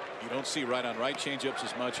 You don't see right on right changeups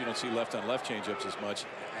as much. You don't see left on left changeups as much.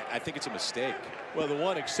 I think it's a mistake. Well, the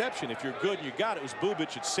one exception, if you're good and you got it, was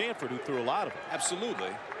Bubic at Sanford, who threw a lot of them.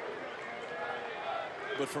 Absolutely.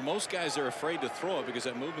 But for most guys, they're afraid to throw it because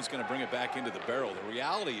that movement's going to bring it back into the barrel. The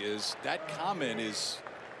reality is that comment is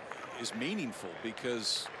meaningful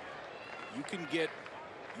because you can get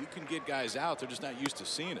guys out. They're just not used to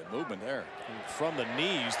seeing it. Movement there. And from the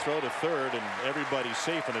knees, throw to third, and everybody's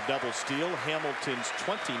safe in a double steal. Hamilton's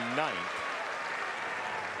 29th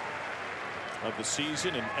of the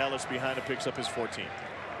season, and Ellis behind him picks up his 14th.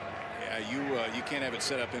 Yeah, you can't have it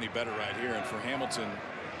set up any better right here. And for Hamilton,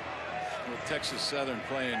 with Texas Southern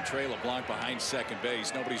playing Trey LeBlanc behind second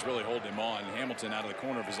base, nobody's really holding him on. Hamilton, out of the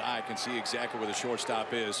corner of his eye, can see exactly where the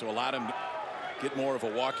shortstop is, so allowed him to get more of a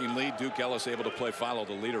walking lead. Duke Ellis able to play follow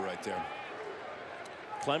the leader right there.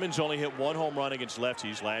 Clemens only hit 1 home run against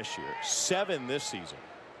lefties last year, 7 this season.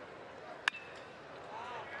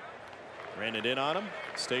 Ran it in on him,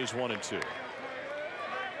 stays 1-2.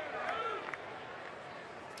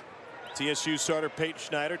 TSU starter Peyton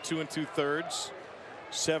Schneider, 2 2/3,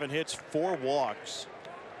 7 hits, 4 walks,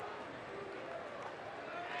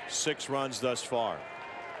 6 runs thus far.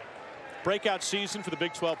 Breakout season for the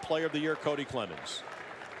Big 12 Player of the Year, Cody Clemens.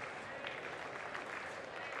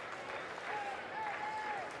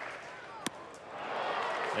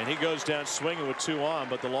 And he goes down swinging with 2 on,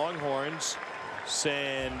 but the Longhorns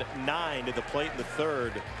send 9 to the plate in the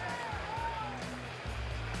 3rd.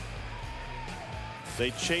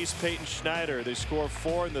 They chase Peyton Schneider. They score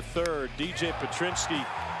 4 in the 3rd. DJ Petrinsky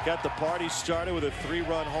got the party started with a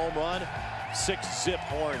 3-run home run. 6-zip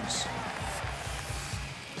Horns.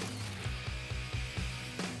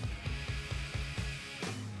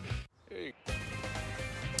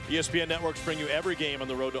 ESPN networks bring you every game on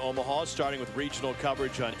the road to Omaha, starting with regional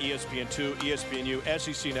coverage on ESPN2, ESPNU,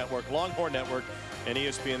 SEC Network, Longhorn Network, and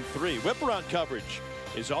ESPN3. Whip-around coverage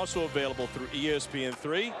is also available through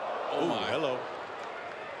ESPN3. Oh, my. Hello.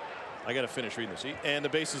 I got to finish reading this. And the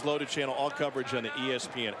Bases Loaded channel, all coverage on the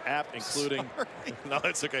ESPN app, including... No,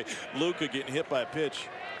 it's okay. Luka getting hit by a pitch.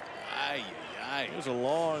 It was a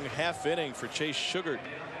long half inning for Chase Sugar.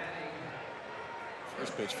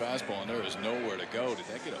 First pitch fastball, and there was nowhere to go. Did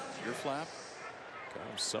that get a ear flap?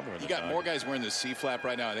 Somewhere in you got more guys wearing the C flap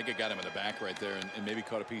right now. I think it got him in the back right there, and maybe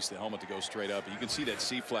caught a piece of the helmet to go straight up. You can see that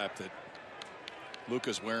C flap that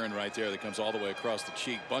Luka's wearing right there that comes all the way across the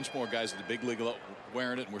cheek. Bunch more guys at the big league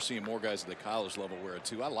wearing it, and we're seeing more guys at the college level wear it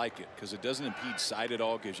too. I like it because it doesn't impede sight at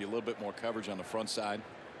all. Gives you a little bit more coverage on the front side.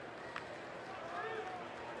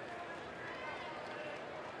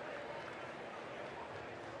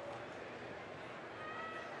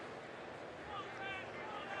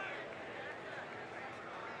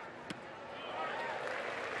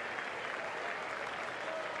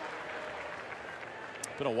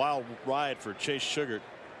 Been a wild ride for Chase Sugar.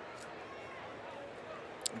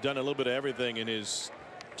 Done a little bit of everything in his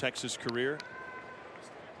Texas career.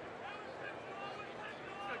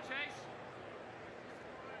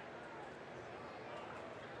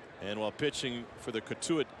 And while pitching for the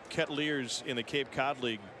Cotuit Kettleers in the Cape Cod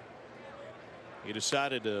League, he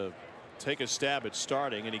decided to take a stab at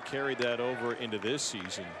starting, and he carried that over into this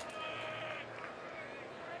season.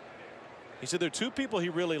 He said there are 2 people he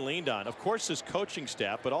really leaned on. Of course, his coaching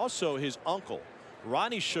staff, but also his uncle,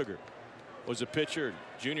 Ronnie Sugar, was a pitcher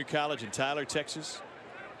at junior college in Tyler, Texas.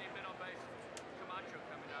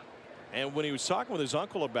 And when he was talking with his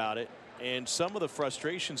uncle about it and some of the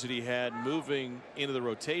frustrations that he had moving into the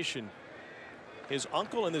rotation, his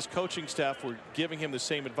uncle and his coaching staff were giving him the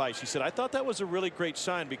same advice. He said, I thought that was a really great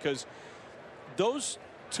sign because those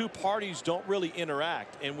 2 parties don't really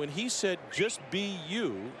interact. And when he said just be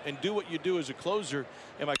you and do what you do as a closer,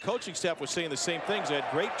 and my coaching staff was saying the same things, I had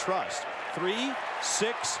great trust. 3,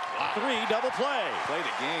 6, 3 double play. Play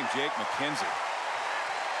the game, Jake McKenzie.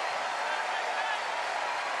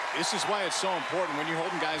 This is why it's so important when you're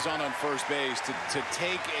holding guys on first base to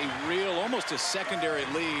take a real, almost a secondary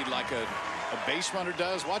lead like a base runner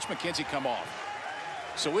does. Watch McKenzie come off.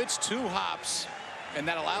 So it's 2 hops. And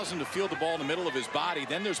that allows him to field the ball in the middle of his body.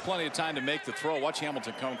 Then there's plenty of time to make the throw. Watch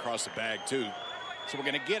Hamilton come across the bag, too. So we're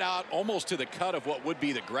going to get out almost to the cut of what would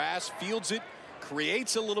be the grass, fields it,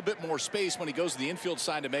 creates a little bit more space when he goes to the infield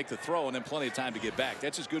side to make the throw, and then plenty of time to get back.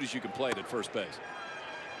 That's as good as you can play it at first base.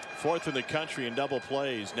 4th in the country in double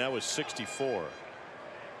plays, now is 64.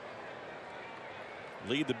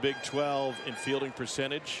 Lead the Big 12 in fielding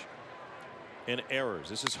percentage and errors.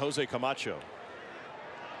 This is Jose Camacho.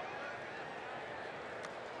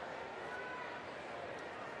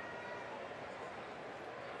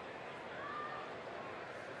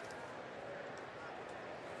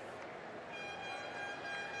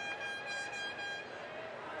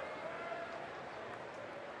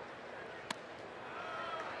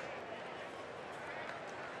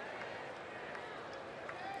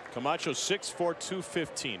 Camacho 6'4",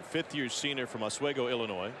 215, 5th-year senior from Oswego,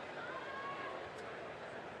 Illinois.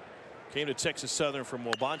 Came to Texas Southern from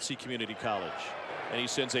Waubonsee Community College, and he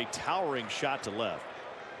sends a towering shot to left.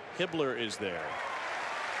 Hibbler is there.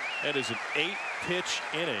 That is an 8-pitch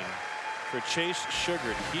inning for Chase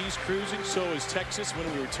Sugar. He's cruising, so is Texas.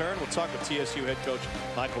 When we return, we'll talk with TSU head coach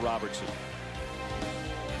Michael Robertson.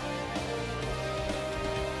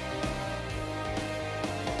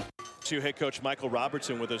 Head coach Michael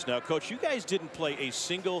Robertson with us now. Coach, you guys didn't play a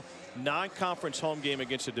single non-conference home game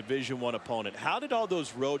against a Division I opponent. How did all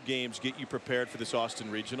those road games get you prepared for this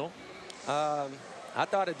Austin Regional? I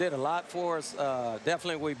thought it did a lot for us.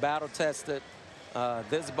 Definitely we battle tested.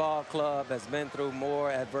 This ball club has been through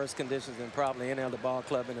more adverse conditions than probably any other ball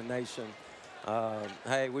club in the nation.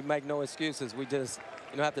 Hey, we make no excuses. We just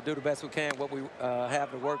have to do the best we can, what we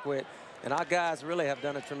have to work with. And our guys really have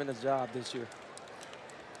done a tremendous job this year.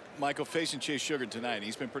 Michael, facing Chase Sugar tonight,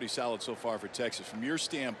 he's been pretty solid so far for Texas. From your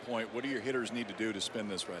standpoint, what do your hitters need to do to spin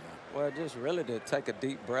this right now? Well, just really to take a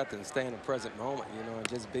deep breath and stay in the present moment, and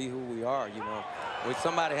just be who we are,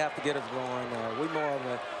 Somebody have to get us going. We're more of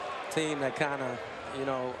a team that kind of,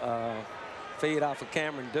 feed off of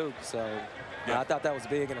Cameron Duke. So I thought that was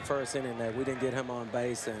big in the first inning that we didn't get him on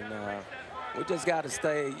base. And we just got to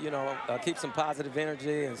stay, keep some positive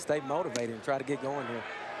energy and stay motivated and try to get going here.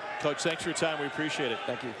 Coach, thanks for your time. We appreciate it.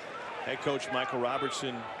 Thank you. Head coach Michael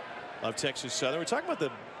Robertson of Texas Southern. We're talking about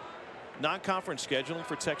the non-conference scheduling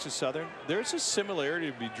for Texas Southern. There's a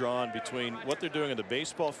similarity to be drawn between what they're doing in the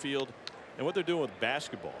baseball field and what they're doing with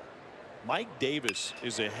basketball. Mike Davis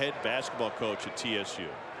is a head basketball coach at TSU.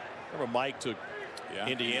 Remember Mike took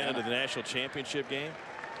Indiana to the national championship game?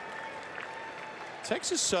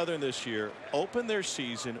 Texas Southern this year opened their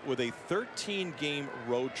season with a 13-game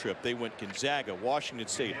road trip. They went Gonzaga, Washington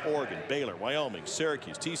State, Oregon, Baylor, Wyoming,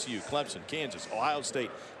 Syracuse, TCU, Clemson, Kansas, Ohio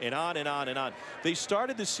State, and on and on and on. They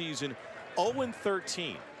started the season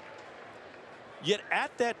 0-13. Yet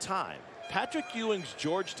at that time, Patrick Ewing's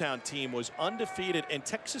Georgetown team was undefeated, and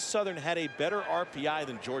Texas Southern had a better RPI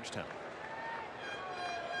than Georgetown.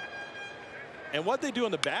 And what they do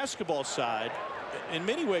on the basketball side, in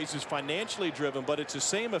many ways, is financially driven, but it's the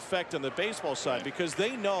same effect on the baseball side because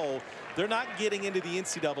they know they're not getting into the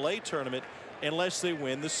NCAA tournament unless they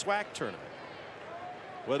win the SWAC tournament,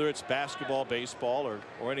 whether it's basketball, baseball,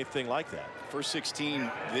 or anything like that. First 16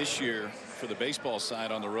 this year for the baseball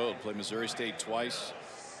side on the road. Played Missouri State twice,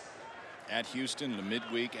 at Houston in the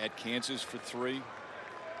midweek, at Kansas for 3,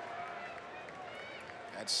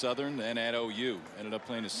 at Southern, and at OU. Ended up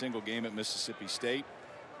playing a single game at Mississippi State.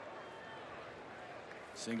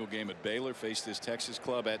 Single game at Baylor, faced this Texas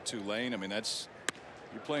club at Tulane. I mean,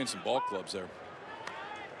 you're playing some ball clubs there.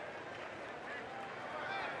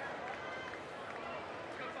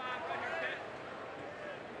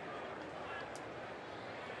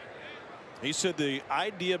 He said the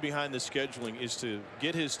idea behind the scheduling is to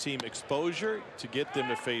get his team exposure, to get them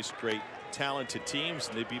to face great talented teams,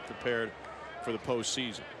 and they be prepared for the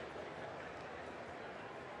postseason.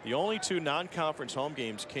 The only 2 non-conference home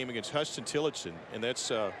games came against Huston-Tillotson, and that's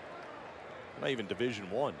not even Division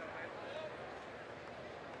I.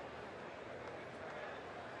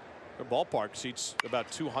 Their ballpark seats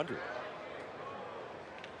about 200.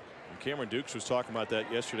 And Cameron Dukes was talking about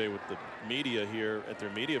that yesterday with the media here at their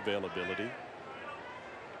media availability.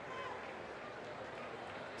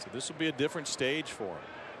 So this will be a different stage for him.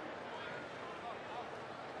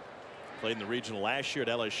 Played in the regional last year at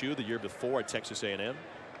LSU, the year before at Texas A&M.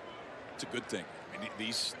 It's a good thing. I mean,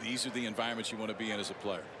 these are the environments you want to be in as a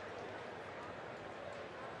player.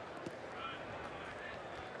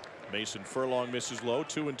 Mason Furlong misses low,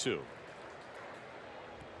 2-2.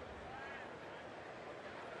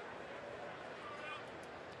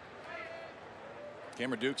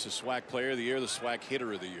 Cameron Dukes, the SWAC player of the year, the SWAC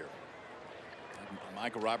hitter of the year.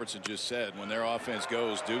 Michael Robertson just said when their offense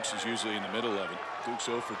goes, Dukes is usually in the middle of it. Dukes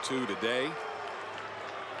 0 for 2 today.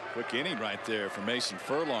 Quick inning right there for Mason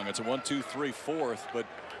Furlong. It's a 1-2-3 fourth, but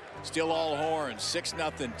still all horns.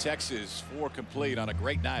 6-0 Texas, 4 complete on a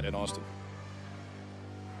great night in Austin.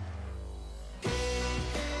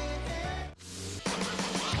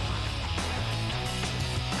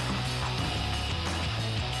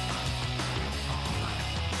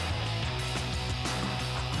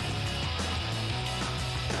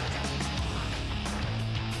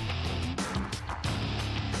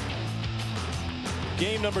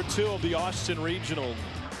 Game number 2 of the Austin Regional.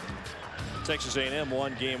 Texas A&M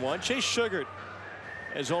won game 1. Chase Sugart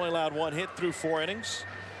has only allowed 1 hit through 4 innings.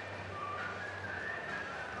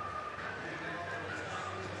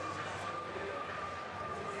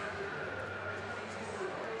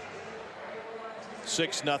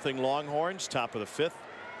 (6-0) Longhorns, top of the 5th.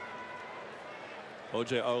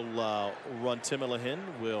 O.J. Runtimalahin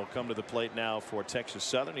will come to the plate now for Texas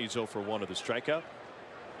Southern. He's 0 for 1 of the strikeout.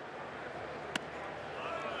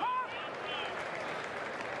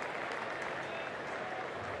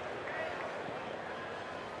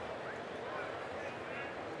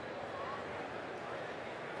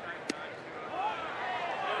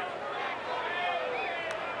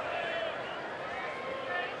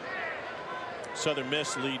 Southern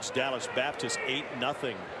Miss leads Dallas Baptist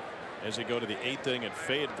 8-0 as they go to the 8th inning at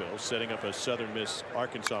Fayetteville, setting up a Southern Miss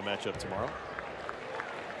Arkansas matchup tomorrow.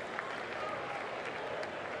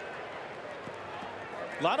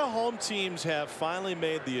 A lot of home teams have finally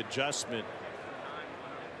made the adjustment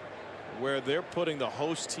where they're putting the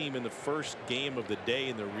host team in the first game of the day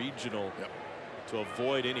in the regional to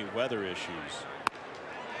avoid any weather issues.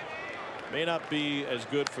 May not be as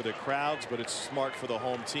good for the crowds, but it's smart for the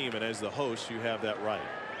home team, and as the host you have that right.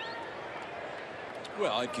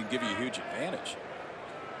 Well, it can give you a huge advantage.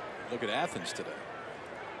 Look at Athens today.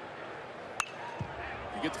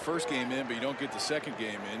 You get the first game in, but you don't get the second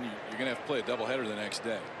game in, you're going to have to play a doubleheader the next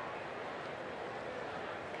day.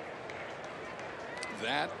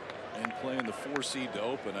 That and playing the 4 seed to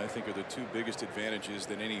open, I think, are the 2 biggest advantages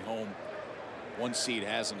that any home 1 seed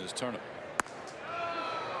has in this tournament.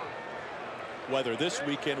 Weather this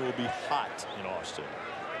weekend will be hot in Austin.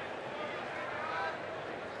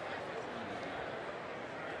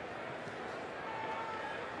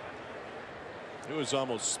 It was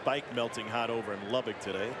almost spike melting hot over in Lubbock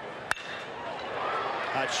today.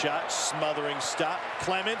 Hot shot, smothering stop.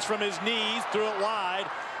 Clemens from his knees threw it wide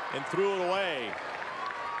and threw it away.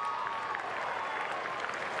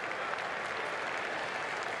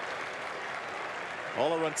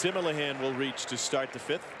 Ola Runtimalahan will reach to start the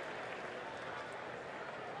 5th.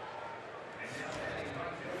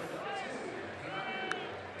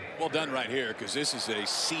 Well done right here, because this is a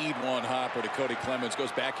seed 1 hopper to Cody Clemens.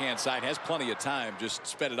 Goes backhand side, has plenty of time, just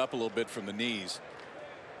sped it up a little bit from the knees.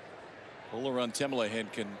 Ola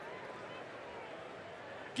Runtimalahan can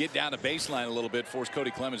get down the baseline a little bit, force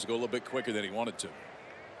Cody Clemens to go a little bit quicker than he wanted to.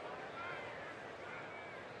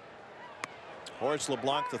 Horace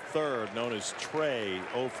LeBlanc III, known as Trey,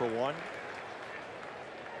 0 for 1.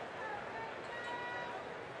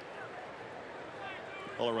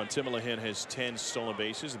 Ola Runtimalahan has 10 stolen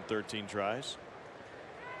bases and 13 tries.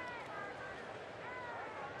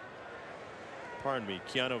 Pardon me,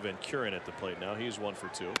 Keanu Van Kuren at the plate now. He's 1 for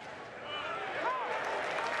 2.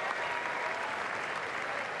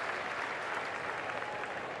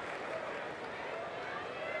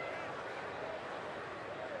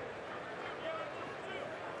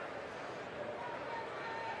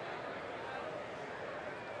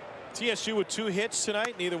 TSU with 2 hits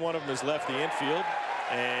tonight. Neither one of them has left the infield.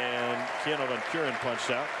 And Keanu Van Kuren punched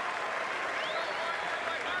out.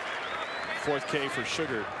 4th K for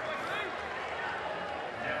Sugar.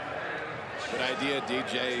 Good idea.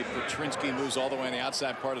 DJ Petrinsky moves all the way on the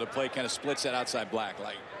outside part of the plate, kind of splits that outside black.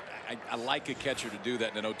 Like I like a catcher to do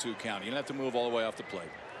that in an 0-2 count. You don't have to move all the way off the plate.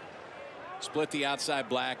 Split the outside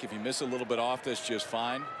black. If you miss a little bit off, that's just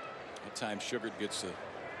fine. At times Sugar gets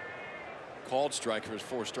a called strike for his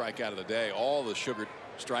 4th strikeout of the day. All the Sugar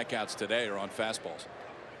strikeouts today are on fastballs.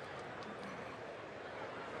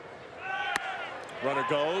 Runner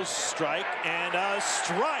goes, strike, and a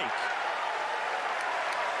strike.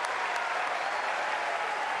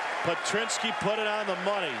 Petrinsky put it on the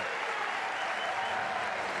money.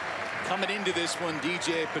 Coming into this one,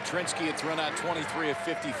 DJ Petrinsky had thrown out 23 of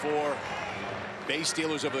 54 base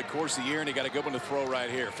stealers over the course of the year, and he got a good one to throw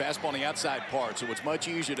right here. Fastball on the outside part, so it's much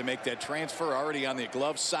easier to make that transfer already on the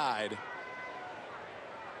glove side.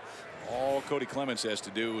 All Cody Clemens has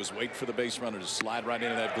to do is wait for the base runner to slide right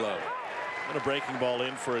into that glove. And a breaking ball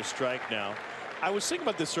in for a strike now. I was thinking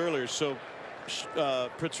about this earlier. So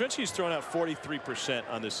Petrinsky's thrown out 43%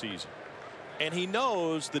 on the season. And he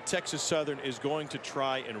knows the Texas Southern is going to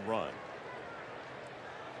try and run.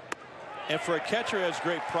 And for a catcher who has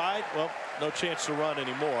great pride, well, no chance to run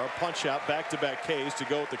anymore. Punch out, back-to-back Ks to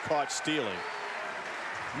go with the caught stealing.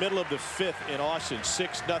 Middle of the 5th in Austin,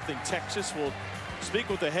 6-0 Texas. We'll speak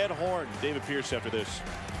with the head horn, David Pierce, after this.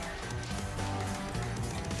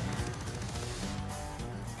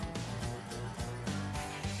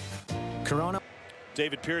 Corona.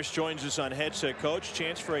 David Pierce joins us on Headset Coach.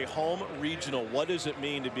 Chance for a home regional. What does it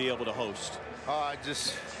mean to be able to host? I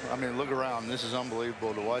mean, look around. This is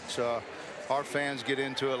unbelievable to watch our fans get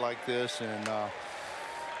into it like this, and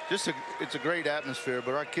it's a great atmosphere.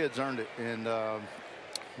 But our kids earned it, and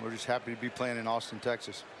we're just happy to be playing in Austin,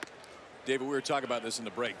 Texas. David, we were talking about this in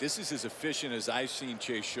the break. This is as efficient as I've seen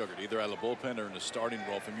Chase Sugar, either out of the bullpen or in the starting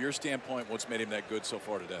role. From your standpoint, what's made him that good so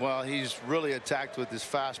far today? Well, he's really attacked with his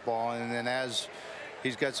fastball, and then as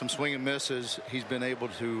he's got some swing and misses, he's been able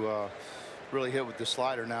to really hit with the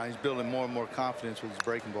slider now. He's building more and more confidence with his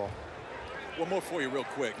breaking ball. One more for you real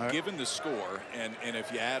quick. Right. Given the score, and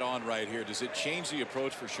if you add on right here, does it change the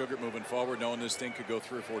approach for Sugar moving forward, knowing this thing could go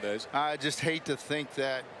 3 or 4 days? I just hate to think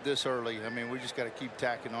that this early. I mean, we just got to keep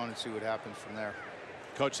tacking on and see what happens from there.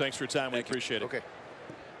 Coach, thanks for your time. We appreciate it. Okay.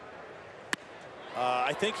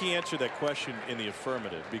 I think he answered that question in the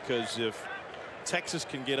affirmative, because if Texas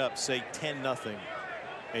can get up, say 10-0,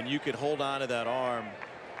 and you could hold on to that arm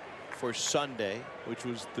for Sunday, which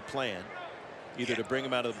was the plan, either to bring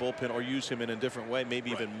him out of the bullpen or use him in a different way, maybe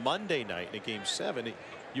even Monday night in a Game 7,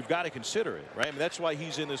 you've got to consider it, right? I mean, that's why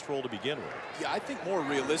he's in this role to begin with. Yeah, I think more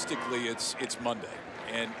realistically, it's Monday,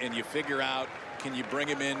 and you figure out, can you bring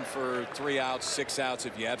him in for 3 outs, 6 outs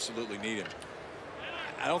if you absolutely need him?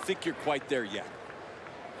 I don't think you're quite there yet.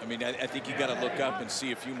 I mean, I think you got to look up and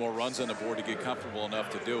see a few more runs on the board to get comfortable enough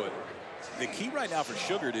to do it. The key right now for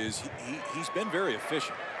Sugar is he's been very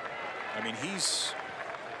efficient. I mean, he's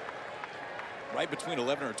right between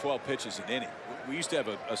 11 or 12 pitches an inning. We used to have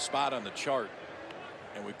a spot on the chart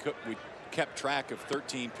and we kept track of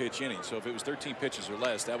 13 pitch innings. So if it was 13 pitches or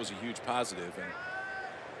less, that was a huge positive. And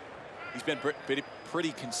he's been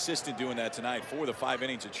pretty consistent doing that tonight. 4 of the 5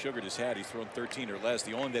 innings that Sugar has had, he's thrown 13 or less.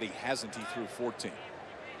 The only that he hasn't, he threw 14.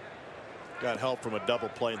 Got help from a double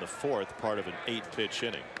play in the 4th, part of an 8-pitch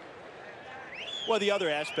inning. Well, the other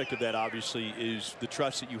aspect of that obviously is the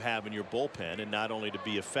trust that you have in your bullpen, and not only to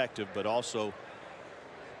be effective but also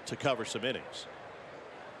to cover some innings.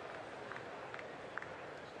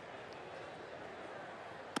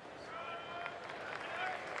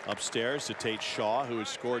 Upstairs to Tate Shaw, who has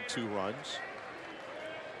scored 2 runs.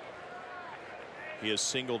 He has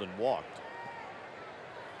singled and walked.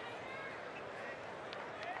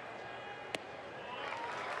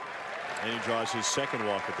 And he draws his 2nd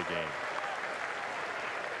walk of the game.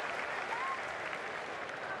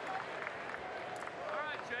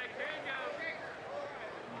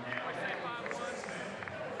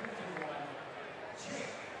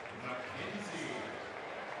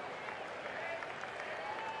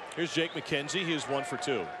 Here's Jake McKenzie. He is 1 for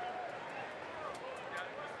 2.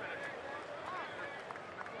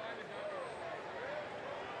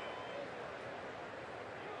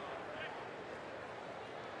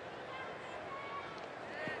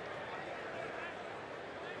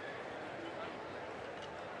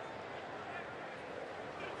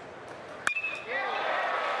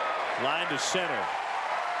 Line to center.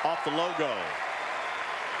 Off the logo.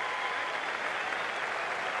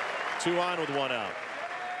 2 on with 1 out.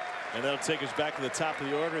 And that'll take us back to the top of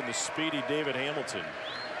the order and the speedy David Hamilton.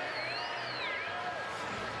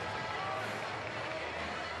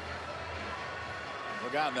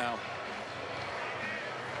 Look out now.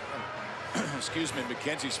 Excuse me,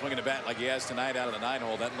 McKenzie swinging a bat like he has tonight out of the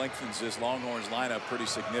 9-hole. That lengthens this Longhorns lineup pretty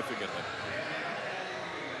significantly.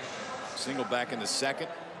 Single back in the 2nd.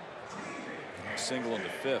 Single in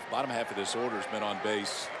the 5th. Bottom half of this order has been on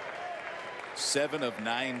base 7 of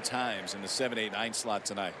 9 times in the 7, 8, 9 slot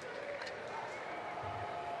tonight.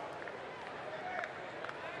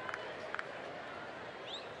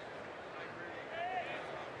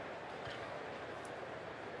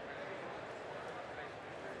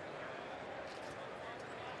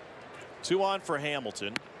 Two on for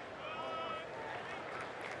Hamilton.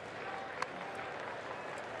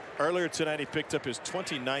 Earlier tonight, he picked up his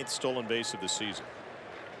 29th stolen base of the season.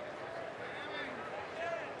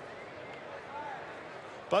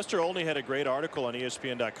 Buster Olney had a great article on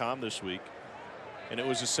ESPN.com this week, and it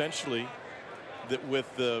was essentially that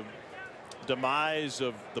with the demise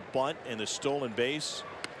of the bunt and the stolen base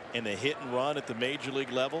and the hit and run at the major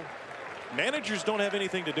league level, managers don't have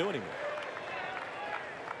anything to do anymore.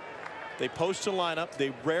 They post a lineup.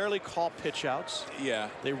 They rarely call pitch outs. Yeah.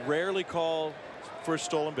 They rarely call for a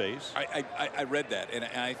stolen base. I read that, and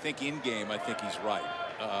I think in game, I think he's right.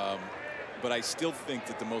 But I still think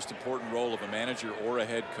that the most important role of a manager or a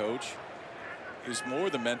head coach is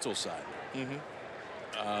more the mental side.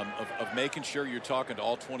 Of making sure you're talking to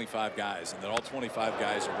all 25 guys and that all 25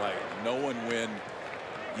 guys are right. Knowing when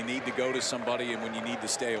you need to go to somebody and when you need to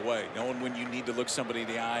stay away. Knowing when you need to look somebody in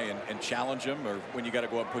the eye and challenge them, or when you got to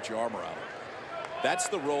go up and put your arm around them. That's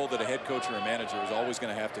the role that a head coach or a manager is always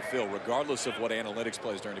going to have to fill, regardless of what analytics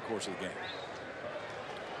plays during the course of the game.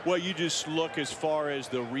 Well, you just look as far as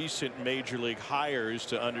the recent major league hires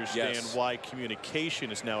to understand why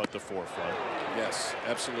communication is now at the forefront. Yes,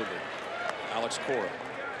 absolutely. Alex Cora,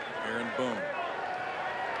 Aaron Boone,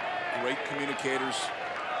 great communicators,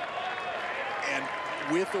 and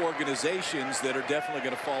with organizations that are definitely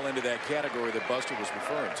going to fall into that category that Buster was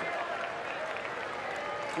referring to.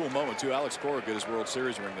 Cool moment too. Alex Cora got his World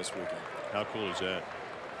Series ring this weekend. How cool is that?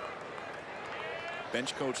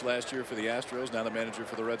 Bench coach last year for the Astros, now the manager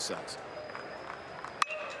for the Red Sox.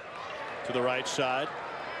 To the right side,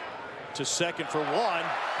 to second for 1.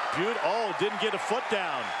 Oh, didn't get a foot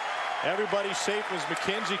down. Everybody safe as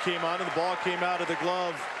McKenzie came on, and the ball came out of the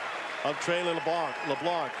glove of Trey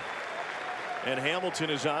LeBlanc. And Hamilton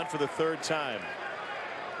is on for the 3rd time.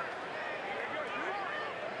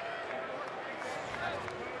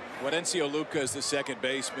 Wenencio Luca is the second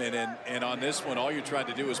baseman, and on this one, all you're trying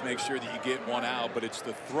to do is make sure that you get 1 out, but it's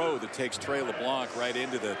the throw that takes Trey LeBlanc right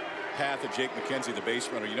into the path of Jake McKenzie, the base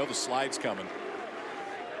runner. You know the slide's coming.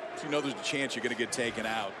 So you know there's a chance you're going to get taken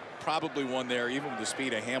out. Probably one there, even with the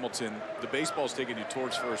speed of Hamilton. The baseball's taking you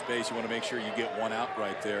towards first base. You want to make sure you get 1 out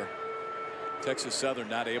right there. Texas Southern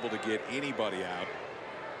not able to get anybody out.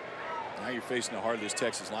 Now you're facing the heart of this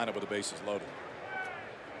Texas lineup with the bases loaded.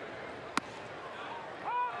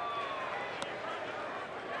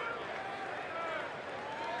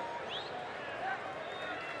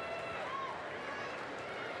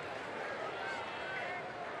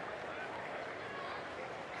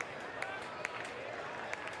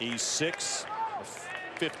 He's 6,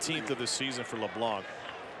 15th of the season for LeBlanc.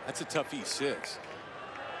 That's a tough E6.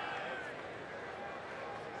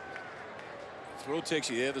 Throw takes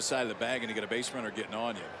you the other side of the bag, and you get a base runner getting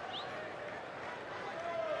on you.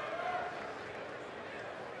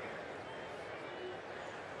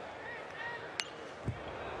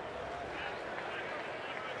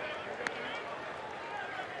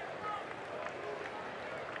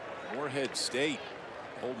 Morehead State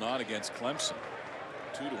holding on against Clemson.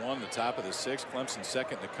 2-1 the top of the 6th. Clemson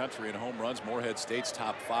second in the country in home runs. Morehead State's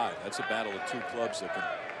top 5. That's a battle of 2 clubs that can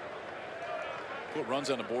put runs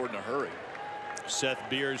on the board in a hurry. Seth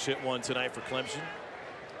Beers hit one tonight for Clemson.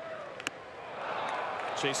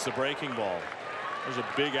 Chase the breaking ball. There's a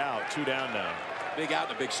big out. 2 down now. Big out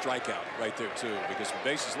and a big strikeout right there too, because with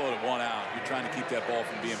bases loaded, 1 out, you're trying to keep that ball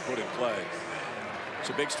from being put in play. It's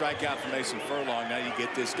a big strikeout for Mason Furlong. Now you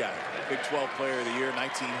get this guy. Big 12 player of the year,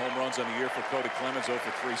 19 home runs on the year for Cody Clemens, 0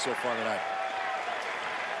 for 3 so far tonight.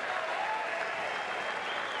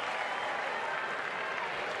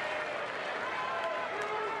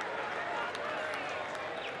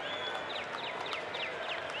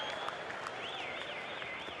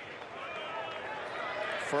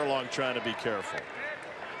 Furlong trying to be careful.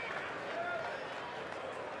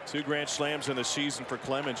 2 grand slams in the season for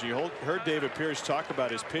Clemens. You heard David Pierce talk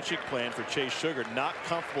about his pitching plan for Chase Sugar. Not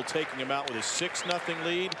comfortable taking him out with a 6-0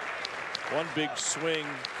 lead. One big swing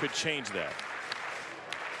could change that.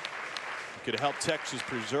 It could help Texas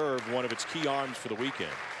preserve one of its key arms for the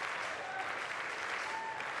weekend.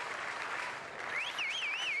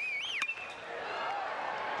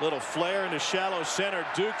 Little flare in the shallow center.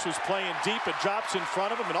 Dukes was playing deep. It drops in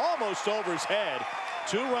front of him and almost over his head.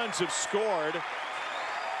 2 runs have scored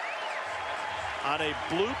on a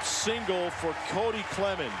bloop single for Cody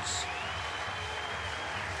Clemens.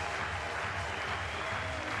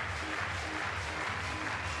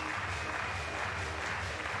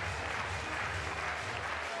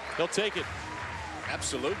 He'll take it.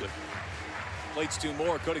 Absolutely. Plates 2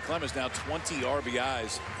 more. Cody Clemens now 20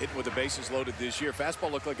 RBIs, hitting with the bases loaded this year.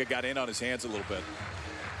 Fastball looked like it got in on his hands a little bit.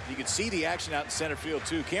 You can see the action out in center field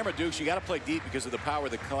too. Cameron Dukes, you got to play deep because of the power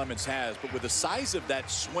that Clemens has, but with the size of that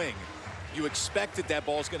swing, you expect that that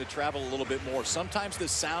ball's going to travel a little bit more. Sometimes the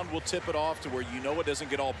sound will tip it off to where you know it doesn't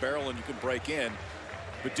get all barrel and you can break in.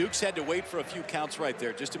 But Dukes had to wait for a few counts right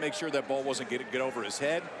there just to make sure that ball wasn't get over his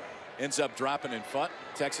head. Ends up dropping in front.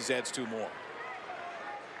 Texas adds 2 more.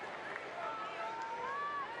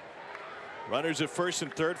 Runners at first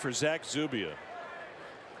and third for Zach Zubia.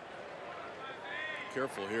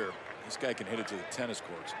 Careful here. This guy can hit it to the tennis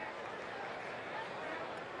courts.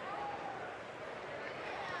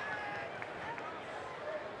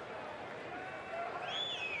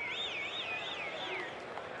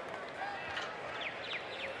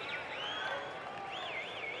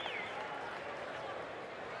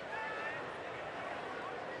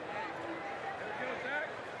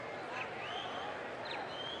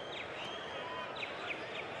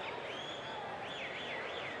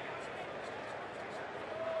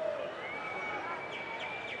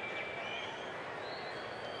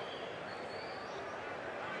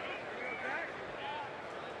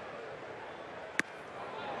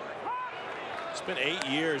 It's been 8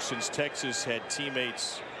 years since Texas had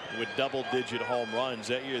teammates with double-digit home runs.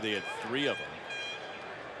 That year they had 3 of them,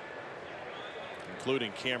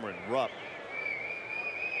 including Cameron Rupp.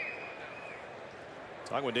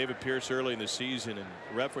 Talking with David Pierce early in the season and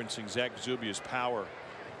referencing Zach Zubia's power,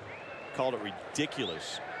 called it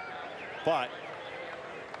ridiculous, but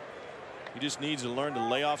he just needs to learn to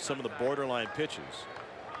lay off some of the borderline pitches.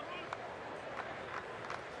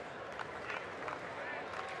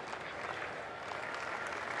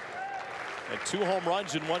 Had 2 home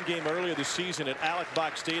runs in 1 game earlier this season at Alec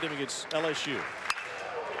Box Stadium against LSU.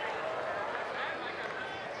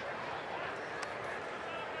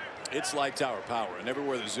 It's light tower power, and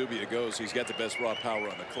everywhere that Zubia goes, he's got the best raw power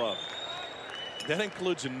on the club. That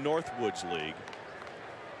includes a Northwoods League.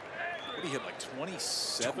 What did he hit, like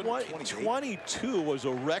 27? 22 was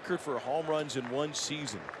a record for home runs in 1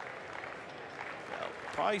 season.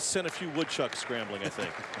 Probably sent a few woodchucks scrambling, I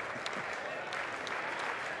think.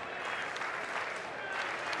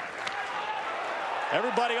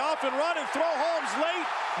 Everybody off and running. Throw Holmes late.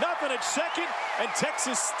 Nothing at second. And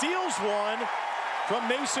Texas steals one from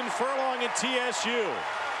Mason Furlong at TSU.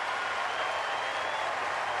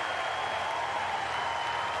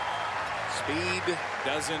 Speed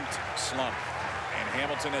doesn't slump. And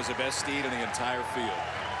Hamilton has the best speed in the entire field.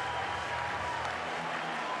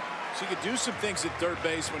 So you can do some things at third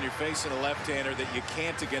base when you're facing a left-hander that you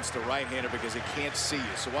can't against a right-hander because he can't see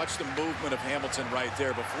you. So watch the movement of Hamilton right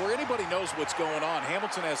there. Before anybody knows what's going on,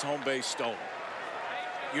 Hamilton has home base stolen.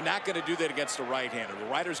 You're not going to do that against a right-hander. The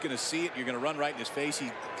rider's going to see it. You're going to run right in his face. He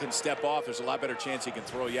can step off. There's a lot better chance he can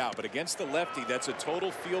throw you out. But against the lefty, that's a total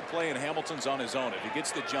field play, and Hamilton's on his own. If he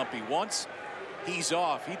gets the jump he wants, he's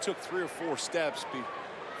off. He took 3 or 4 steps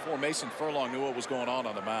before Mason Furlong knew what was going on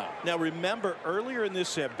the mound. Now remember, earlier in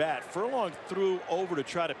this at bat, Furlong threw over to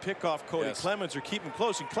try to pick off Cody Clemens or keep him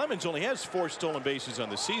close, and Clemens only has 4 stolen bases on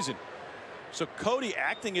the season. So Cody,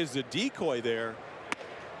 acting as the decoy there,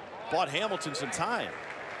 bought Hamilton some time.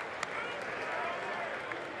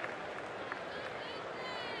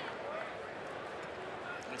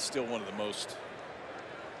 It's still one of the most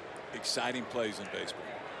exciting plays in baseball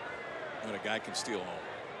when a guy can steal home.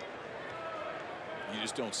 You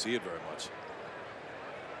just don't see it very much.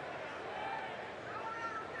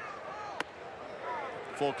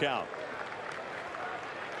 Full count.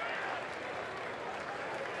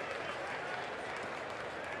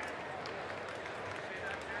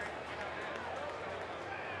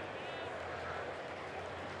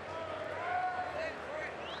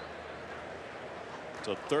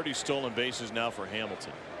 So 30 stolen bases now for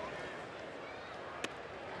Hamilton.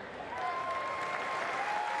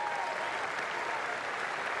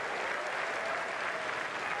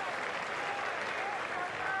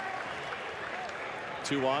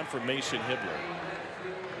 Two on for Mason Hibbler.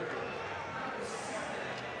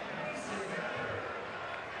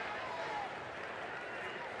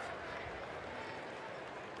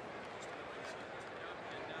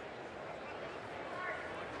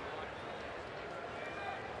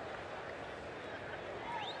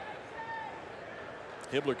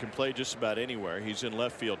 Hibbler can play just about anywhere. He's in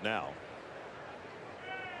left field now.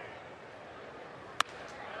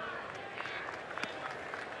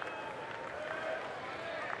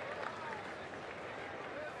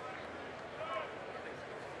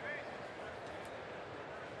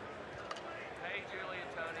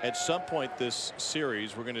 At some point this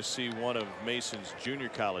series, we're going to see one of Mason's junior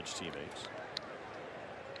college teammates.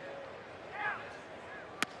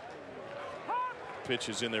 Pitch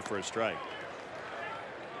is in there for a strike.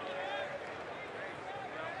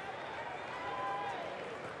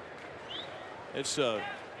 It's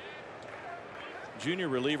junior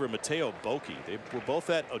reliever Mateo Boki. They were both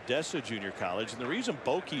at Odessa Junior College, and the reason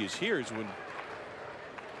Boki is here is when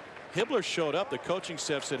Hibbler showed up, the coaching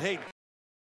staff said, hey,